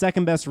Nuggets have the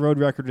second best road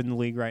record in the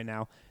league right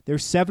now. They're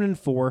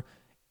 7-4.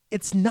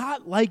 It's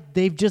not like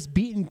they've just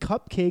beaten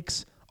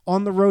cupcakes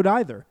on the road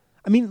either.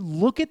 I mean,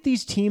 look at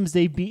these teams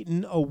they've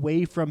beaten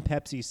away from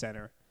Pepsi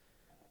Center.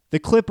 The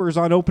Clippers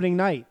on opening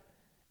night.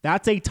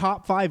 That's a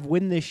top 5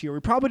 win this year. We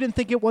probably didn't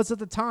think it was at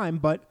the time,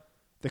 but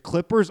the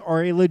Clippers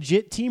are a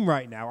legit team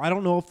right now. I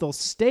don't know if they'll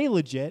stay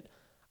legit.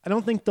 I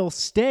don't think they'll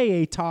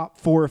stay a top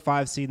 4 or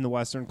 5 seed in the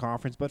Western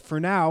Conference, but for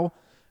now,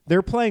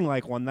 they're playing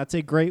like one. That's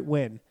a great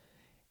win.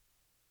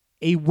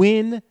 A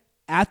win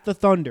at the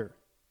Thunder.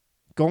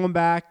 Going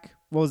back,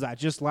 what was that,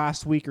 just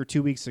last week or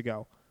 2 weeks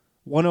ago.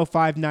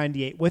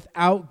 105-98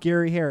 without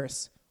Gary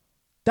Harris.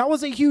 That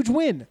was a huge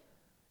win.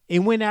 A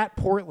win at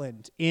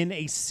Portland in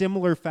a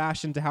similar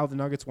fashion to how the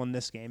Nuggets won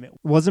this game. It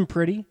wasn't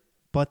pretty,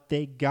 but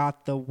they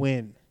got the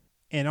win.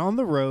 And on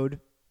the road,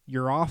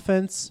 your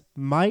offense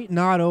might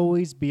not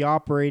always be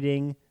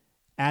operating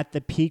at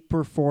the peak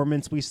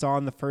performance we saw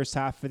in the first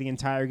half for the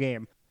entire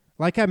game.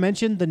 Like I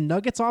mentioned, the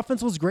Nuggets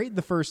offense was great in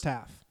the first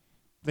half.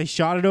 They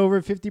shot it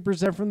over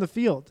 50% from the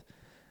field.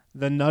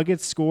 The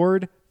Nuggets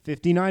scored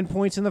 59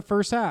 points in the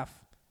first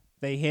half.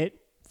 They hit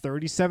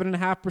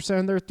 37.5%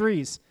 of their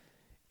threes.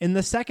 In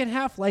the second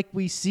half, like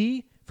we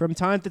see from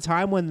time to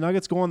time when the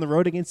Nuggets go on the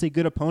road against a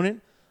good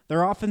opponent,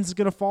 their offense is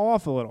going to fall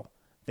off a little.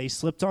 They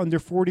slipped to under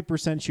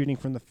 40% shooting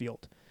from the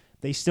field.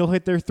 They still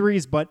hit their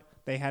threes, but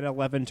they had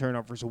 11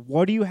 turnovers.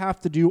 What do you have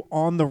to do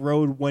on the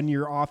road when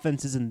your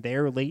offense isn't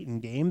there late in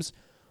games?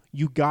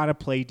 You got to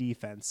play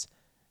defense.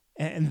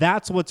 And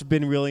that's what's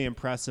been really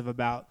impressive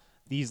about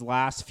these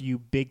last few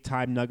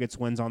big-time Nuggets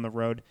wins on the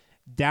road.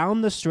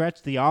 Down the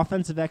stretch, the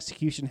offensive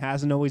execution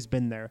hasn't always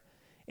been there.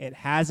 It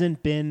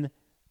hasn't been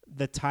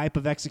the type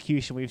of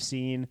execution we've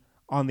seen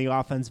on the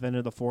offensive end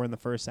of the floor in the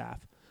first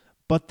half.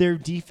 But their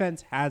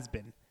defense has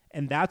been.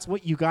 And that's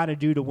what you got to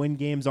do to win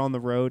games on the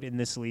road in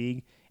this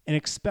league,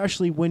 and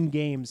especially win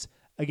games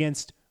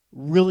against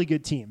really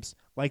good teams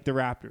like the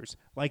Raptors,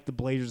 like the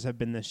Blazers have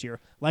been this year,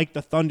 like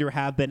the Thunder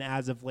have been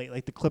as of late,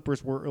 like the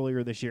Clippers were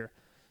earlier this year.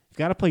 You've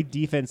got to play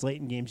defense late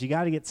in games. You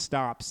got to get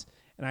stops.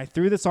 And I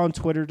threw this on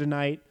Twitter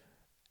tonight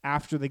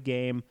after the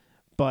game,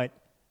 but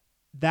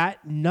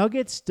that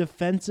Nuggets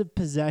defensive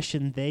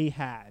possession they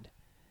had,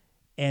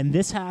 and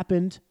this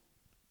happened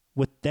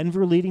with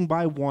Denver leading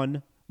by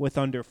 1 with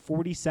under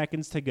 40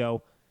 seconds to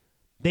go.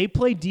 They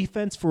played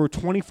defense for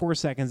 24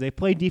 seconds. They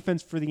played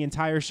defense for the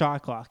entire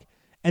shot clock.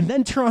 And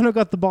then Toronto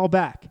got the ball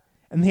back,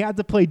 and they had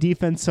to play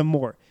defense some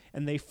more.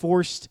 And they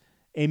forced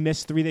a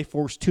missed 3. They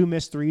forced 2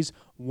 missed 3s.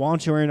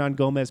 Juancho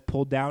Hernan-Gomez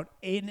pulled down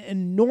an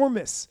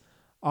enormous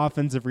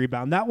offensive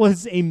rebound. That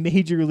was a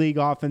major league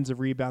offensive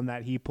rebound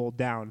that he pulled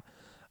down.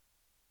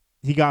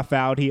 He got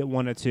fouled. He hit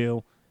 1 of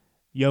 2.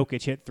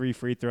 Jokic hit 3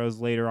 free throws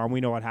later on.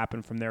 We know what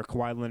happened from there.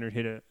 Kawhi Leonard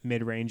hit a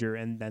mid-ranger,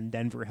 and then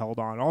Denver held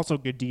on. Also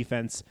good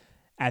defense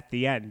at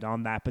the end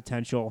on that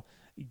potential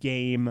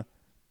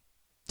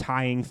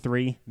game-tying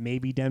 3.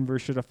 Maybe Denver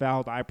should have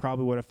fouled. I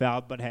probably would have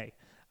fouled, but hey,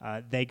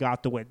 they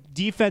got the win.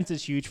 Defense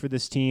is huge for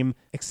this team,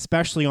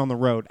 especially on the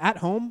road. At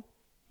home,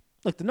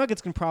 look, the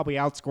Nuggets can probably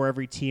outscore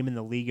every team in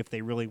the league if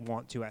they really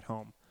want to at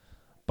home.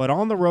 But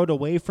on the road,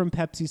 away from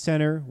Pepsi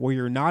Center, where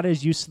you're not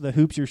as used to the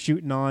hoops you're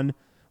shooting on,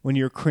 when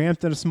you're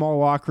cramped in a small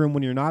locker room,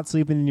 when you're not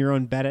sleeping in your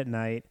own bed at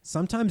night,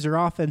 sometimes your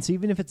offense,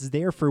 even if it's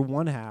there for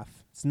one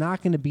half, it's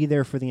not going to be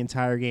there for the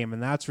entire game,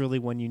 and that's really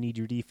when you need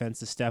your defense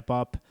to step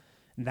up.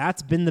 And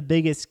that's been the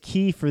biggest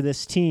key for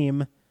this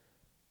team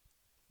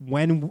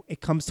when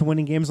it comes to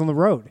winning games on the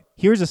road.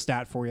 Here's a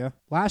stat for you.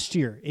 Last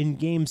year, in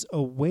games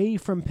away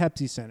from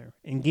Pepsi Center,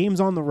 in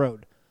games on the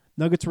road,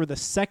 Nuggets were the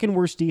second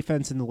worst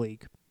defense in the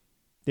league.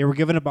 They were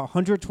given about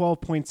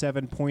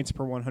 112.7 points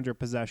per 100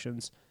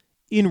 possessions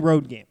in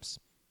road games.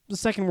 The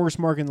second worst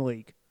mark in the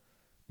league.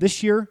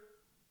 This year,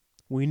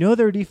 we know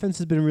their defense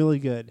has been really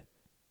good.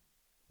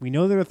 We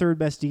know they're the third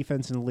best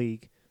defense in the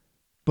league.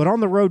 But on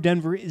the road,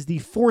 Denver is the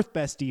fourth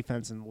best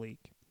defense in the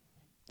league.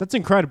 That's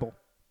incredible.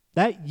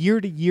 That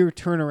year-to-year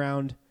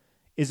turnaround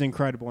is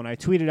incredible. And I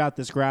tweeted out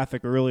this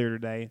graphic earlier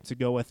today to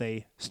go with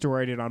a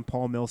story I did on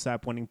Paul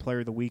Millsap winning Player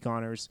of the Week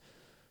honors.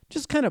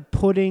 Just kind of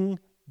putting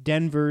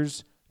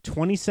Denver's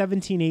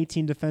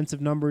 2017-18 defensive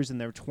numbers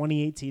and their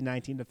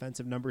 2018-19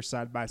 defensive numbers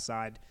side by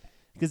side.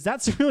 Because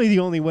that's really the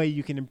only way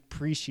you can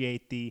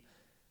appreciate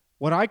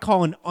what I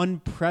call an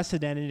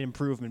unprecedented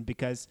improvement,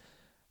 because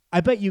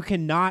I bet you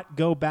cannot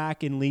go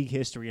back in league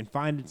history and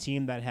find a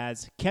team that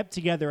has kept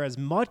together as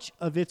much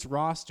of its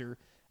roster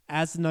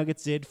as the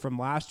Nuggets did from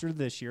last year to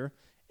this year,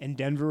 and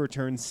Denver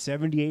returned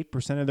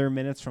 78% of their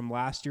minutes from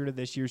last year to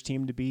this year's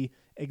team, to be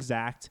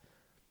exact,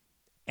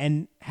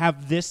 and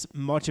have this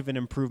much of an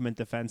improvement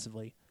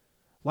defensively.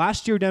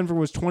 Last year, Denver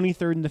was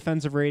 23rd in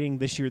defensive rating.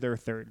 This year, they're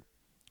third.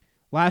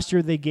 Last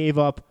year, they gave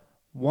up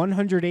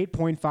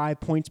 108.5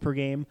 points per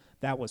game.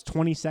 That was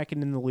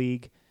 22nd in the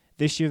league.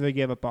 This year, they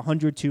gave up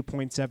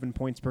 102.7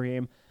 points per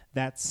game.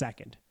 That's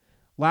second.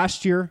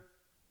 Last year,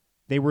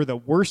 they were the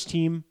worst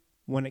team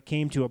when it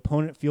came to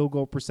opponent field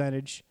goal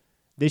percentage.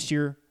 This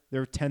year,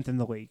 they're 10th in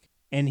the league.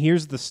 And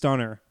here's the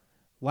stunner.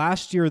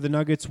 Last year, the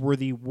Nuggets were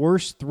the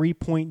worst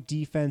three-point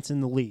defense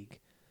in the league.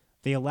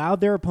 They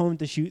allowed their opponent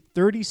to shoot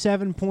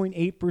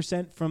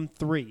 37.8% from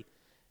three.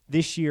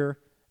 This year,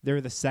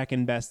 they're the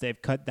second best.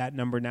 They've cut that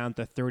number down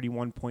to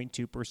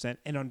 31.2%.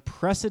 An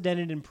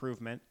unprecedented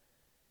improvement.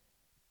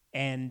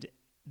 And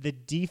the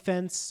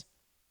defense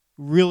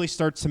really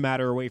starts to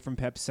matter away from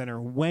Pep Center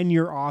when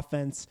your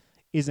offense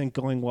isn't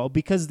going well,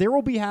 because there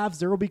will be halves,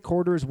 there will be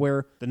quarters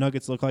where the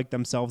Nuggets look like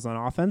themselves on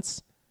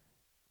offense.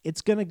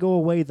 It's going to go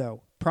away,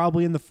 though,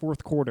 probably in the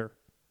fourth quarter,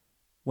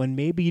 when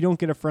maybe you don't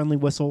get a friendly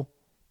whistle,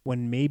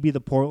 when maybe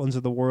the Portlands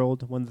of the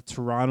world, when the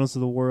Torontos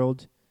of the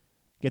world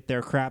get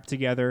their crap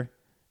together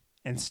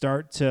and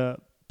start to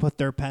put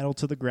their pedal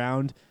to the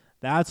ground.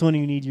 That's when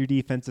you need your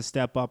defense to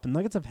step up, and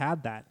Nuggets have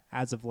had that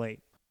as of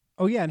late.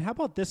 Oh, yeah, and how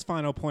about this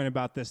final point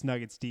about this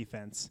Nuggets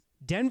defense?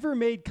 Denver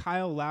made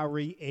Kyle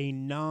Lowry a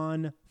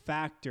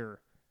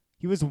non-factor.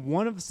 He was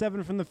 1 of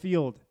 7 from the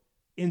field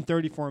in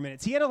 34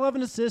 minutes. He had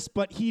 11 assists,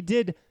 but he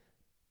did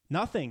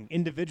nothing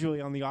individually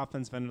on the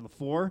offensive end of the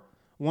floor.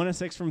 1 of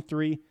 6 from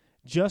 3,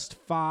 just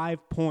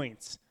 5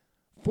 points.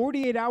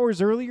 48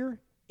 hours earlier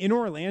in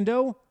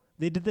Orlando,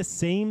 they did the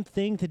same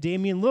thing to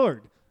Damian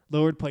Lillard.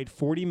 Lillard played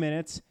 40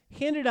 minutes,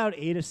 handed out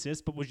 8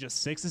 assists, but was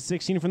just 6 of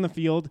 16 from the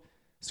field,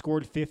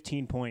 scored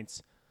 15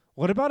 points.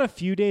 What about a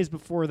few days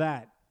before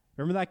that?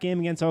 Remember that game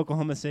against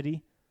Oklahoma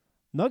City?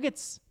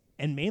 Nuggets,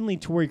 and mainly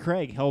Torrey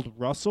Craig, held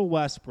Russell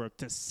Westbrook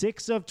to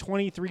 6 of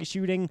 23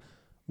 shooting,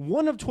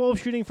 1 of 12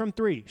 shooting from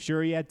 3.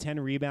 Sure, he had 10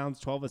 rebounds,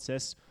 12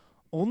 assists,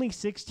 only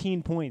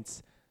 16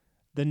 points.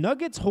 The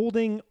Nuggets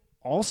holding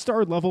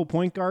all-star level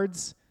point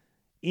guards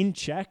in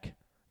check,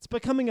 it's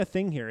becoming a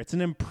thing here. It's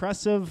an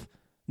impressive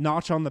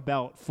notch on the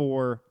belt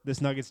for this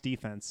Nuggets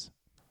defense.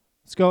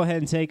 Let's go ahead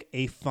and take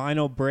a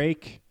final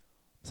break.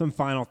 Some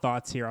final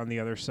thoughts here on the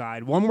other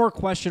side. One more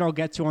question I'll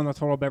get to on the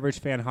Total Beverage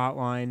Fan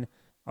Hotline.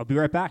 I'll be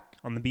right back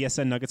on the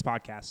BSN Nuggets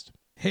Podcast.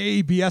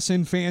 Hey,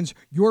 BSN fans,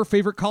 your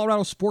favorite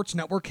Colorado sports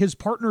network has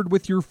partnered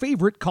with your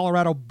favorite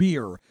Colorado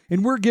beer,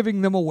 and we're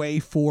giving them away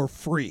for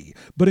free.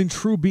 But in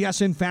true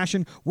BSN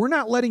fashion, we're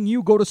not letting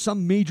you go to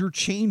some major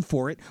chain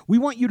for it. We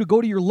want you to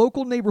go to your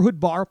local neighborhood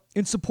bar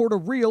and support a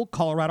real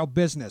Colorado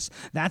business.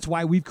 That's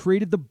why we've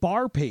created the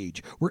bar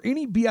page, where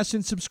any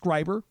BSN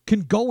subscriber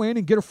can go in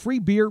and get a free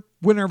beer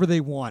whenever they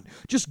want.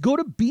 Just go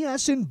to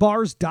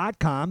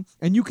bsnbars.com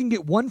and you can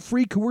get 1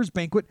 free Coors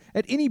Banquet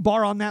at any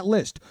bar on that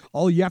list.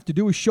 All you have to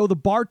do is show the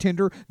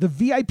bartender the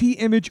VIP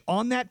image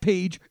on that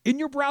page in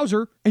your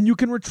browser, and you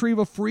can retrieve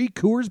a free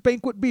Coors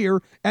Banquet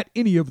beer at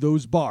any of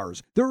those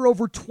bars. There are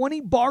over 20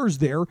 bars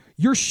there.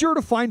 You're sure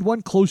to find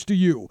one close to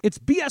you. It's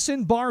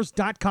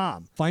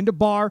bsnbars.com. Find a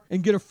bar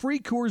and get a free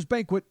Coors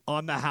Banquet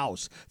on the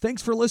house.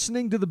 Thanks for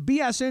listening to the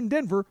BSN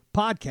Denver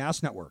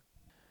Podcast Network.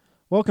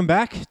 Welcome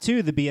back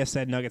to the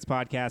BSN Nuggets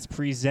Podcast,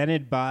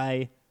 presented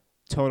by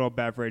Total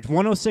Beverage.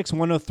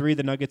 106-103,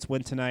 the Nuggets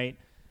win tonight.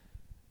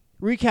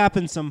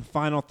 Recapping some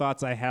final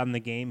thoughts I had in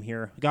the game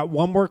here. Got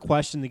one more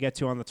question to get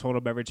to on the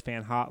Total Beverage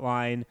Fan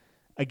Hotline.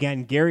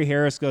 Again, Gary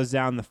Harris goes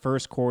down the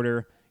first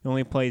quarter. He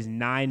only plays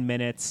 9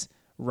 minutes.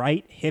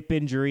 Right hip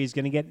injury. He's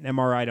going to get an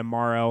MRI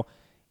tomorrow.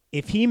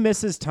 If he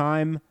misses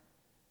time,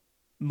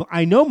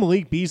 I know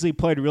Malik Beasley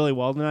played really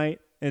well tonight,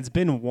 and it's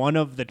been one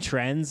of the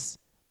trends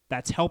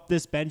that's helped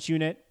this bench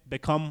unit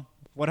become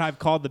what I've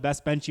called the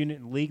best bench unit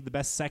in the league, the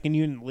best second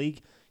unit in the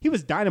league. He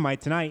was dynamite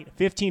tonight.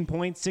 15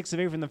 points, 6 of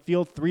 8 from the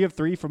field, 3 of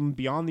 3 from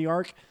beyond the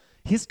arc.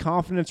 his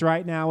confidence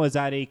right now is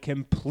at a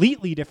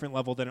completely different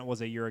level than it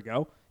was a year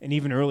ago and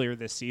even earlier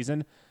this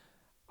season.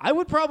 I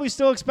would probably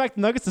still expect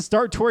the Nuggets to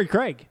start Torrey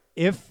Craig.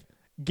 If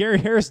Gary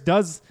Harris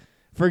does,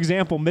 for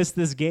example, miss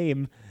this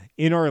game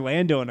in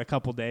Orlando in a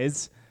couple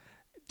days,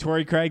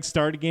 Torrey Craig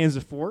started games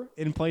before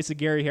in place of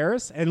Gary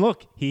Harris. And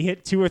look, he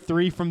hit 2 or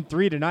 3 from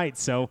 3 tonight.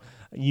 So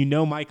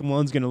Mike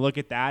Malone's going to look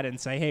at that and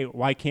say, hey,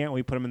 why can't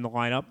we put him in the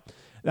lineup?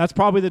 That's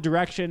probably the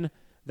direction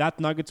that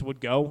the Nuggets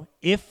would go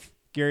if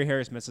Gary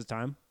Harris misses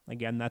time.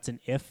 Again, that's an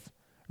if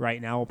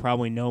right now. We'll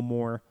probably know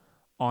more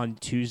on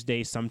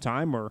Tuesday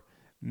sometime or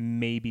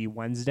maybe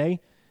Wednesday.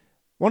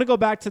 Want to go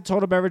back to the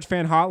Total Beverage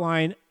Fan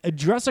Hotline,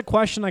 address a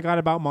question I got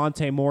about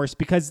Monte Morris,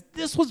 because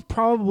this was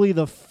probably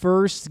the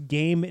first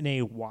game in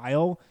a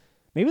while,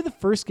 maybe the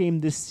first game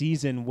this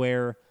season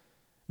where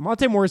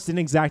Monte Morris didn't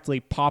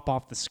exactly pop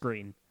off the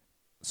screen.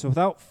 So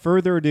without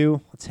further ado,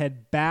 let's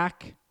head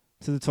back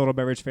to the Total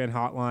Beverage Fan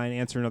Hotline,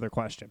 answer another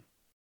question.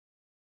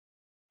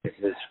 This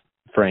is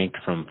Frank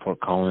from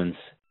Fort Collins.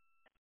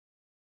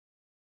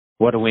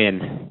 What a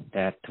win.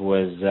 That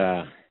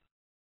was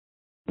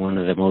one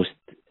of the most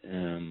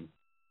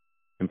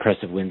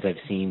impressive wins I've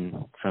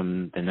seen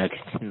from the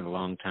Nuggets in a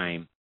long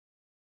time.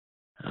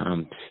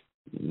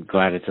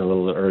 Glad it's a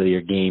little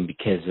earlier game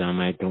because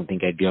I don't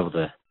think I'd be able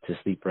to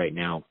sleep right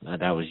now.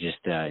 That was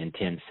just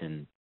intense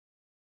and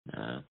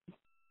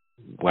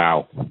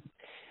wow.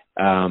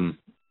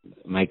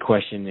 My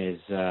question is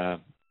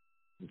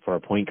for our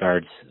point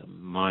guards.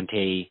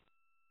 Monte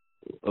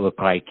looked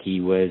like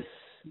he was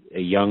a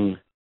young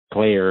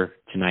player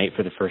tonight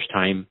for the first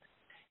time.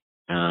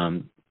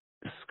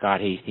 Scott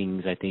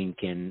Hastings, I think,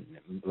 and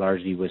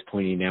largely was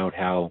pointing out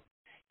how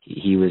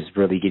he was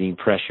really getting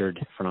pressured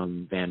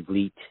from Van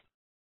Vliet,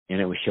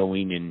 and it was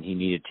showing, and he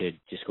needed to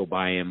just go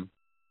by him.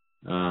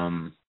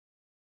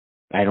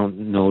 I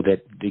don't know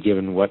that,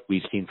 given what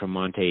we've seen from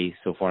Monte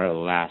so far,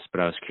 it'll last, but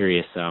I was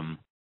curious,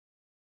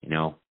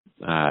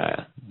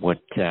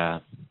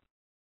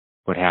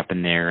 what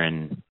happened there,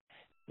 and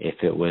if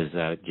it was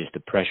just the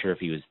pressure, if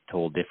he was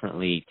told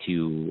differently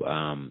to,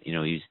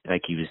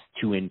 he was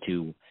too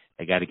into,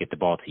 I got to get the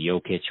ball to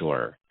Jokic,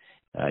 or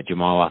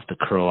Jamal off the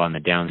curl on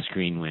the down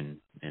screen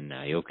and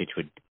Jokic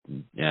would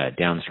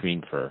down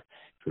screen for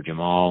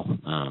Jamal.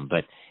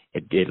 But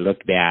it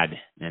looked bad,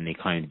 and they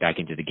climbed back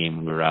into the game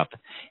when we were up.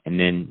 And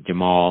then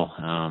Jamal,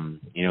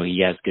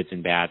 he has goods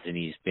and bads, and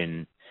he's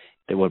been,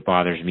 what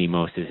bothers me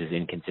most is his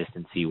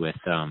inconsistency with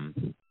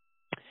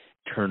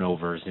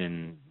turnovers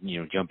and,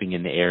 jumping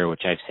in the air,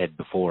 which I've said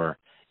before.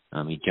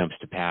 He jumps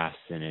to pass,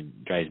 and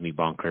it drives me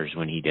bonkers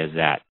when he does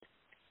that.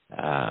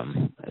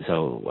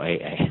 So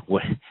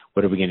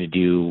what are we going to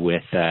do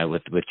with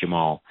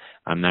Jamal?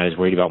 I'm not as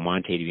worried about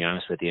Monte, to be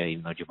honest with you,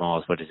 even though Jamal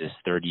is, his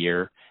third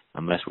year.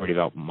 I'm less worried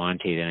about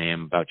Monte than I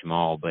am about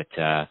Jamal, but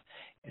I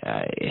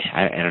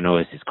don't know,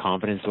 is his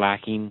confidence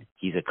lacking?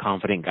 He's a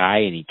confident guy,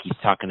 and he keeps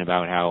talking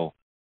about how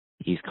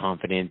he's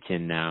confident,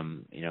 and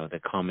the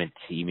comments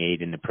he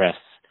made in the press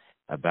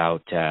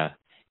about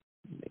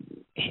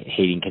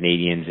hating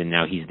Canadians, and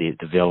now he's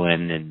the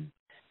villain and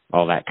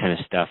all that kind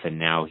of stuff, and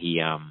now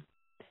he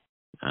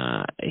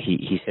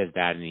says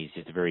that, and he's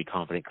just a very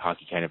confident,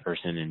 cocky kind of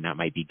person, and that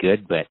might be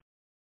good, but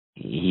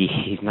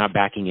he's not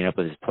backing it up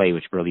with his play,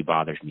 which really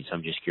bothers me. So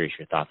I'm just curious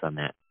your thoughts on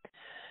that.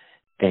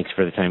 Thanks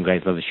for the time,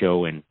 guys. Love the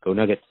show, and go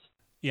Nuggets.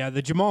 Yeah,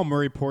 the Jamal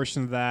Murray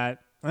portion of that,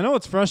 I know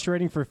it's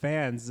frustrating for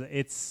fans.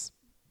 It's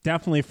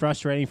definitely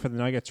frustrating for the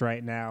Nuggets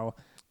right now.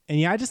 And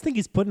yeah, I just think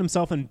he's putting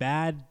himself in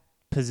bad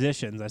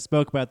positions. I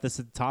spoke about this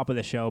at the top of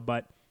the show,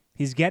 but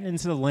he's getting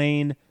into the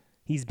lane.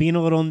 He's being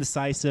a little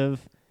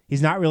indecisive.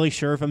 He's not really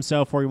sure of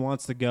himself where he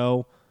wants to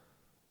go.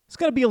 He's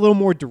got to be a little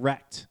more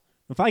direct.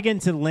 If I get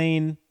into the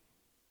lane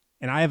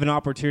and I have an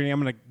opportunity,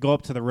 I'm going to go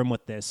up to the rim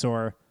with this.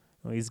 Or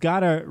he's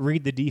got to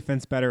read the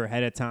defense better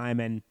ahead of time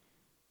and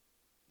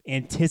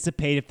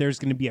anticipate if there's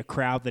going to be a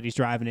crowd that he's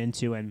driving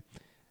into and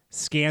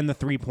scan the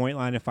three-point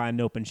line and find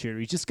an open shooter.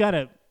 He's just got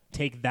to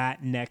take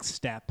that next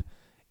step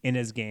in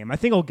his game. I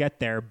think he'll get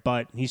there,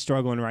 but he's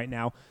struggling right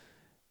now.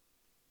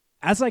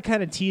 As I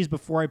kind of teased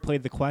before I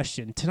played the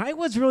question, tonight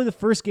was really the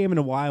first game in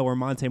a while where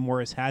Monte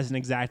Morris hasn't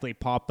exactly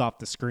popped off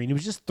the screen. He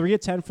was just 3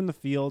 of 10 from the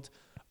field,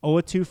 0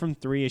 of 2 from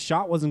 3. His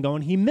shot wasn't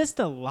going. He missed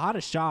a lot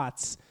of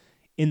shots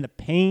in the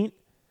paint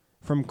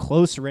from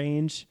close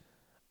range.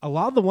 A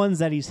lot of the ones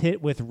that he's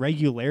hit with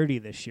regularity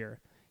this year.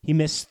 He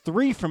missed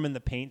 3 from in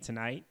the paint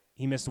tonight.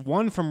 He missed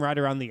 1 from right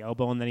around the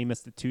elbow, and then he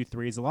missed the 2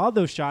 threes. A lot of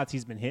those shots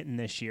he's been hitting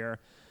this year.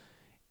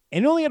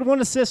 And he only had 1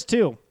 assist,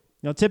 too.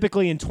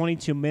 Typically in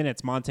 22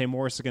 minutes, Monte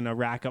Morris is going to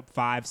rack up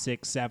 5,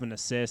 6, 7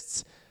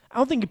 assists. I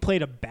don't think he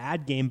played a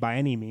bad game by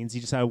any means. He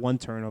just had 1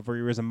 turnover.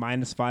 He was a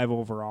 -5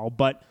 overall,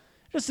 but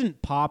just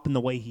didn't pop in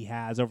the way he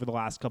has over the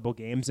last couple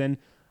games. And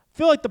I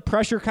feel like the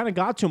pressure kind of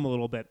got to him a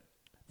little bit.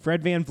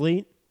 Fred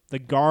VanVleet, the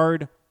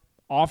guard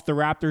off the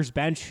Raptors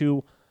bench,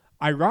 who,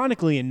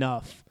 ironically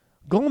enough,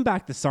 going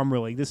back to Summer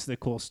League, this is a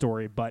cool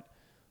story, but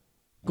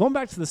going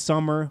back to the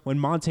summer when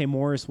Monte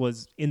Morris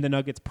was in the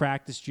Nuggets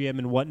practice gym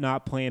and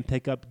whatnot, playing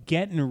pickup,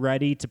 getting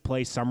ready to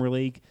play Summer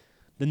League,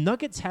 The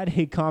Nuggets had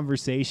a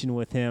conversation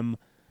with him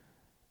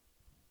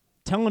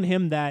telling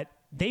him that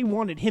they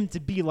wanted him to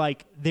be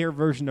like their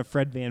version of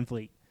Fred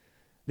VanVleet.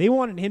 They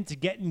wanted him to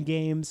get in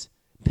games,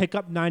 pick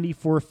up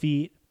 94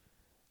 feet,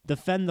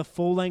 defend the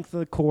full length of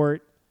the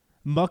court,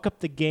 muck up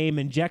the game,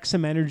 inject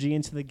some energy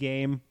into the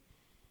game,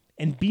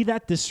 and be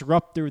that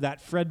disruptor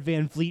that Fred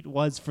VanVleet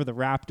was for the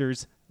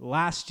Raptors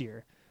last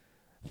year.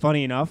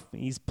 Funny enough,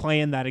 he's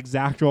playing that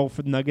exact role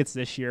for the Nuggets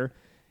this year,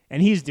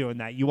 and he's doing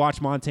that. You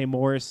watch Monte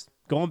Morris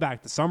going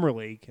back to Summer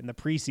League in the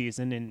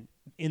preseason and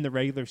in the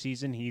regular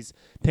season, he's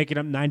picking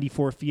up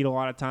 94 feet a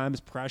lot of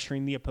times,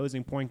 pressuring the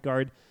opposing point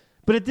guard.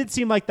 But it did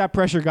seem like that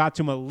pressure got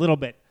to him a little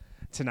bit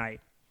tonight.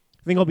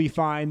 I think he'll be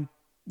fine.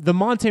 The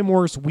Monte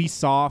Morris we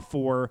saw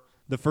for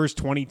the first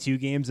 22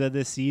 games of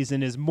this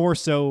season is more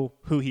so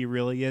who he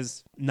really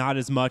is, not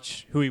as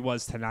much who he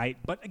was tonight.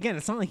 But again,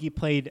 it's not like he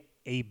played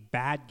a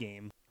bad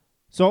game.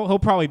 So he'll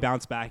probably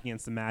bounce back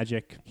against the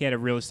Magic. He had a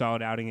really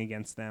solid outing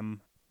against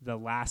them the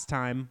last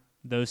time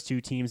those two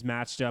teams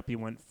matched up. He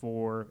went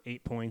for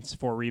 8 points,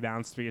 4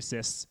 rebounds, 3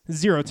 assists,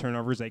 0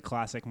 turnovers, a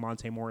classic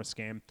Monte Morris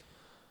game.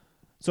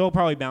 So he'll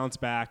probably bounce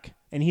back.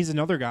 And he's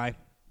another guy.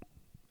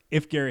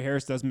 If Gary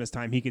Harris does miss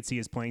time, he could see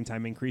his playing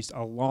time increase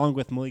along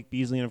with Malik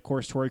Beasley and, of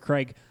course, Torrey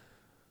Craig.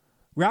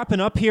 Wrapping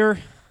up here,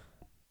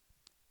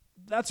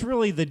 that's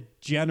really the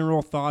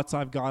general thoughts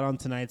I've got on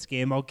tonight's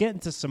game. I'll get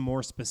into some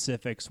more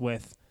specifics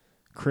with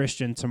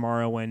Christian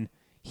tomorrow when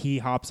he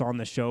hops on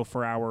the show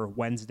for our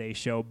Wednesday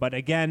show. But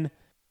again,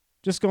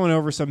 just going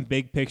over some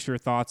big picture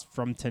thoughts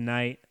from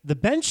tonight. The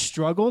bench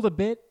struggled a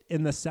bit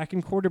in the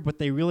second quarter, but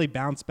they really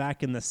bounced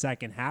back in the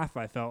second half,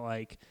 I felt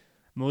like.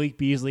 Malik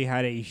Beasley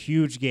had a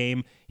huge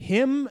game.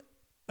 Him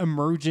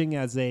emerging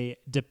as a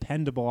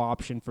dependable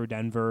option for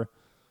Denver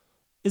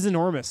is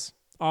enormous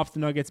off the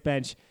Nuggets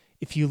bench.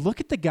 If you look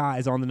at the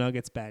guys on the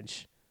Nuggets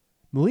bench,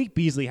 Malik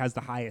Beasley has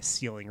the highest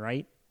ceiling,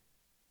 right?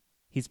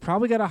 He's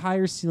probably got a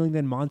higher ceiling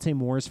than Monte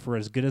Morris for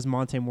as good as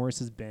Monte Morris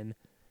has been.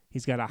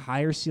 He's got a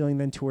higher ceiling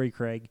than Torrey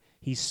Craig.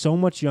 He's so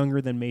much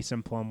younger than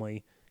Mason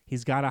Plumlee.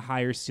 He's got a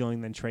higher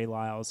ceiling than Trey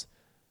Lyles.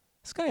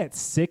 This guy at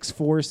 6'4",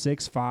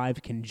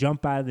 6'5", can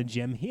jump out of the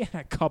gym. He had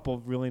a couple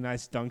of really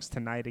nice dunks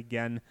tonight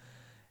again.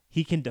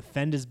 He can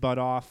defend his butt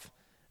off.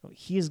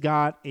 He's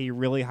got a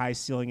really high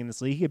ceiling in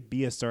this league. He could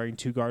be a starting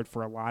two-guard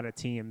for a lot of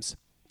teams.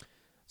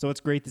 So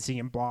it's great to see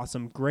him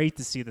blossom. Great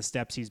to see the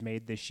steps he's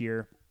made this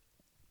year.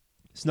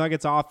 This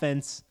Nuggets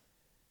offense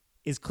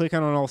is clicking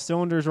on all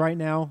cylinders right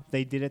now.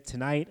 They did it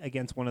tonight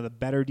against one of the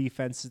better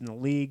defenses in the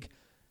league.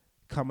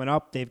 Coming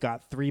up, they've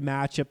got 3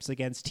 matchups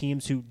against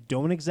teams who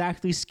don't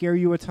exactly scare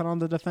you a ton on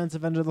the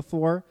defensive end of the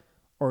floor.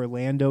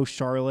 Orlando,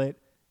 Charlotte,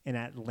 and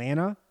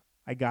Atlanta.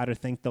 I got to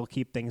think they'll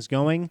keep things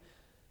going.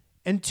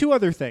 And 2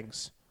 other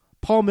things.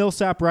 Paul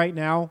Millsap right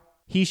now,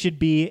 he should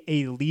be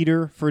a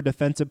leader for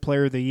Defensive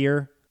Player of the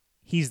Year.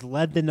 He's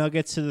led the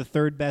Nuggets to the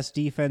 3rd best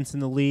defense in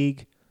the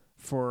league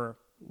for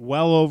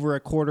well over a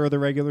quarter of the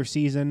regular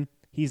season.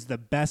 He's the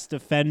best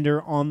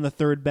defender on the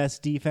 3rd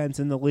best defense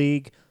in the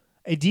league.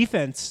 A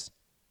defense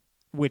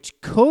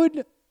which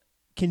could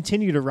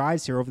continue to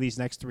rise here over these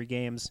next 3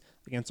 games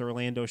against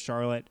Orlando,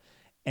 Charlotte,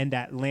 and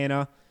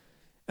Atlanta.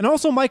 And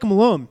also Mike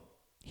Malone.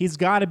 He's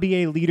got to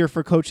be a leader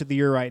for Coach of the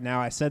Year right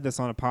now. I said this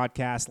on a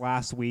podcast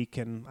last week,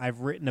 and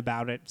I've written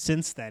about it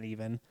since then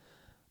even.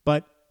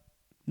 But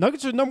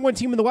Nuggets are the number 1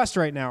 team in the West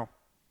right now.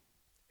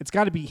 It's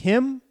got to be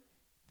him,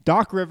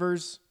 Doc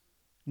Rivers,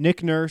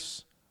 Nick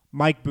Nurse,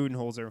 Mike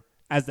Budenholzer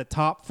as the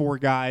top 4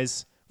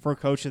 guys for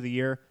Coach of the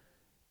Year.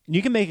 And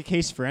you can make a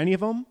case for any of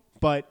them,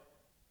 but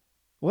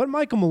what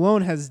Michael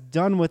Malone has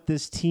done with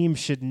this team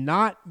should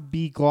not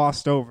be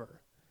glossed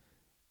over.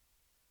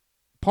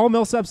 Paul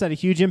Millsap's had a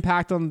huge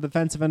impact on the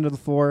defensive end of the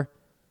floor.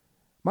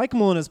 Michael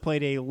Malone has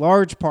played a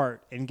large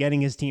part in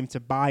getting his team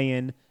to buy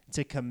in,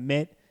 to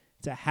commit,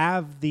 to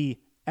have the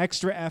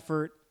extra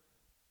effort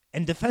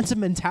and defensive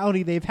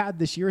mentality they've had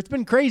this year. It's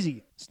been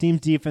crazy. This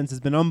team's defense has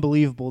been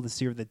unbelievable this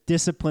year. The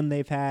discipline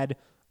they've had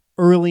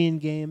early in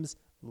games,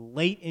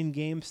 late in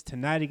games.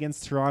 Tonight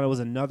against Toronto was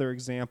another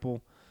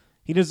example.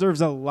 He deserves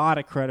a lot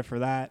of credit for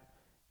that,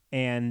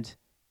 and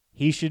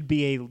he should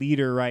be a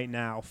leader right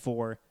now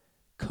for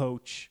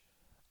Coach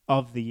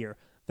of the Year.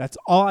 That's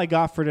all I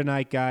got for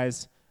tonight,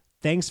 guys.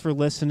 Thanks for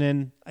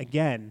listening.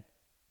 Again,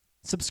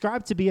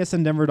 subscribe to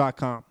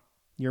bsndenver.com.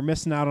 You're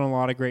missing out on a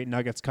lot of great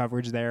Nuggets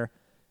coverage there.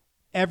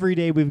 Every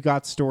day we've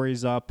got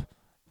stories up,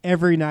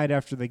 every night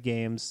after the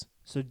games,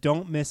 so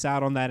don't miss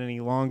out on that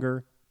any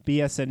longer.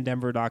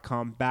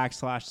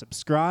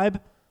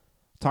 bsndenver.com/subscribe.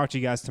 Talk to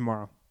you guys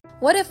tomorrow.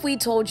 What if we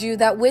told you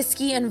that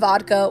whiskey and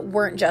vodka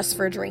weren't just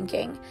for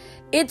drinking?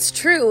 It's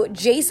true.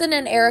 Jason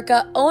and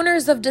Erica,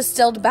 owners of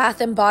Distilled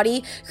Bath &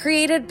 Body,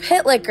 created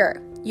Pit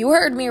Liquor. You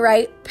heard me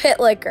right, Pit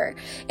Liquor.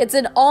 It's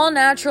an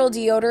all-natural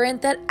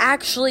deodorant that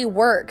actually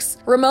works.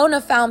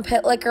 Ramona found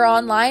Pit Liquor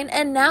online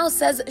and now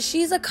says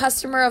she's a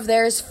customer of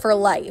theirs for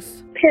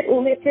life. Pit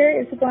Liquor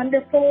is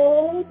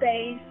wonderful.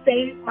 They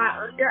save my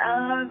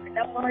underarms.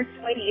 No more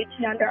sweaty,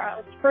 itchy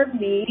underarms for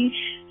me.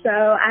 So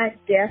I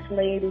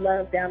definitely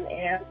love them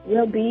and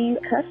will be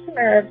a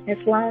customer as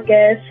long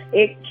as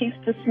it keeps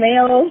the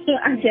smell,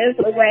 I guess,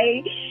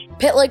 away.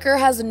 Pit Liquor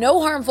has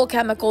no harmful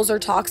chemicals or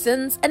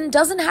toxins and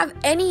doesn't have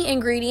any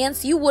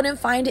ingredients you wouldn't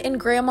find in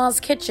Grandma's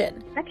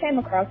kitchen. I came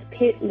across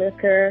Pit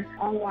Liquor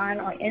online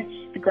on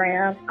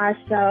Instagram. I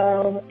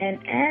saw an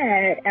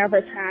ad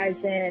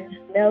advertising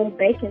no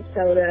baking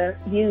soda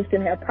used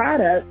in their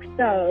product.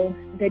 So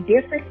the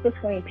difference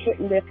between Pit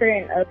Liquor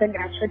and other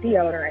natural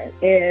deodorants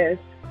is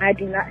I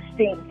do not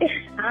stink.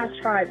 I've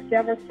tried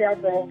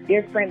several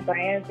different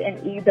brands,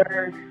 and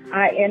either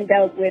I end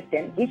up with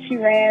an itchy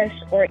rash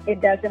or it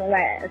doesn't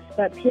last.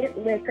 But Pit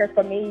Liquor,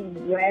 for me,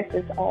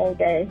 lasts all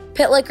day.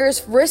 Pit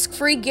Liquor's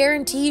risk-free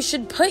guarantee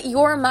should put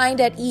your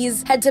mind at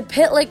ease. Head to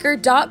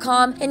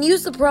pitliquor.com and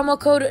use the promo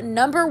code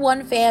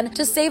 #OneFan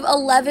to save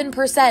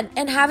 11%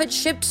 and have it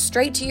shipped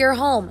straight to your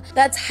home.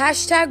 That's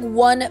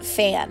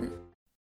 #OneFan.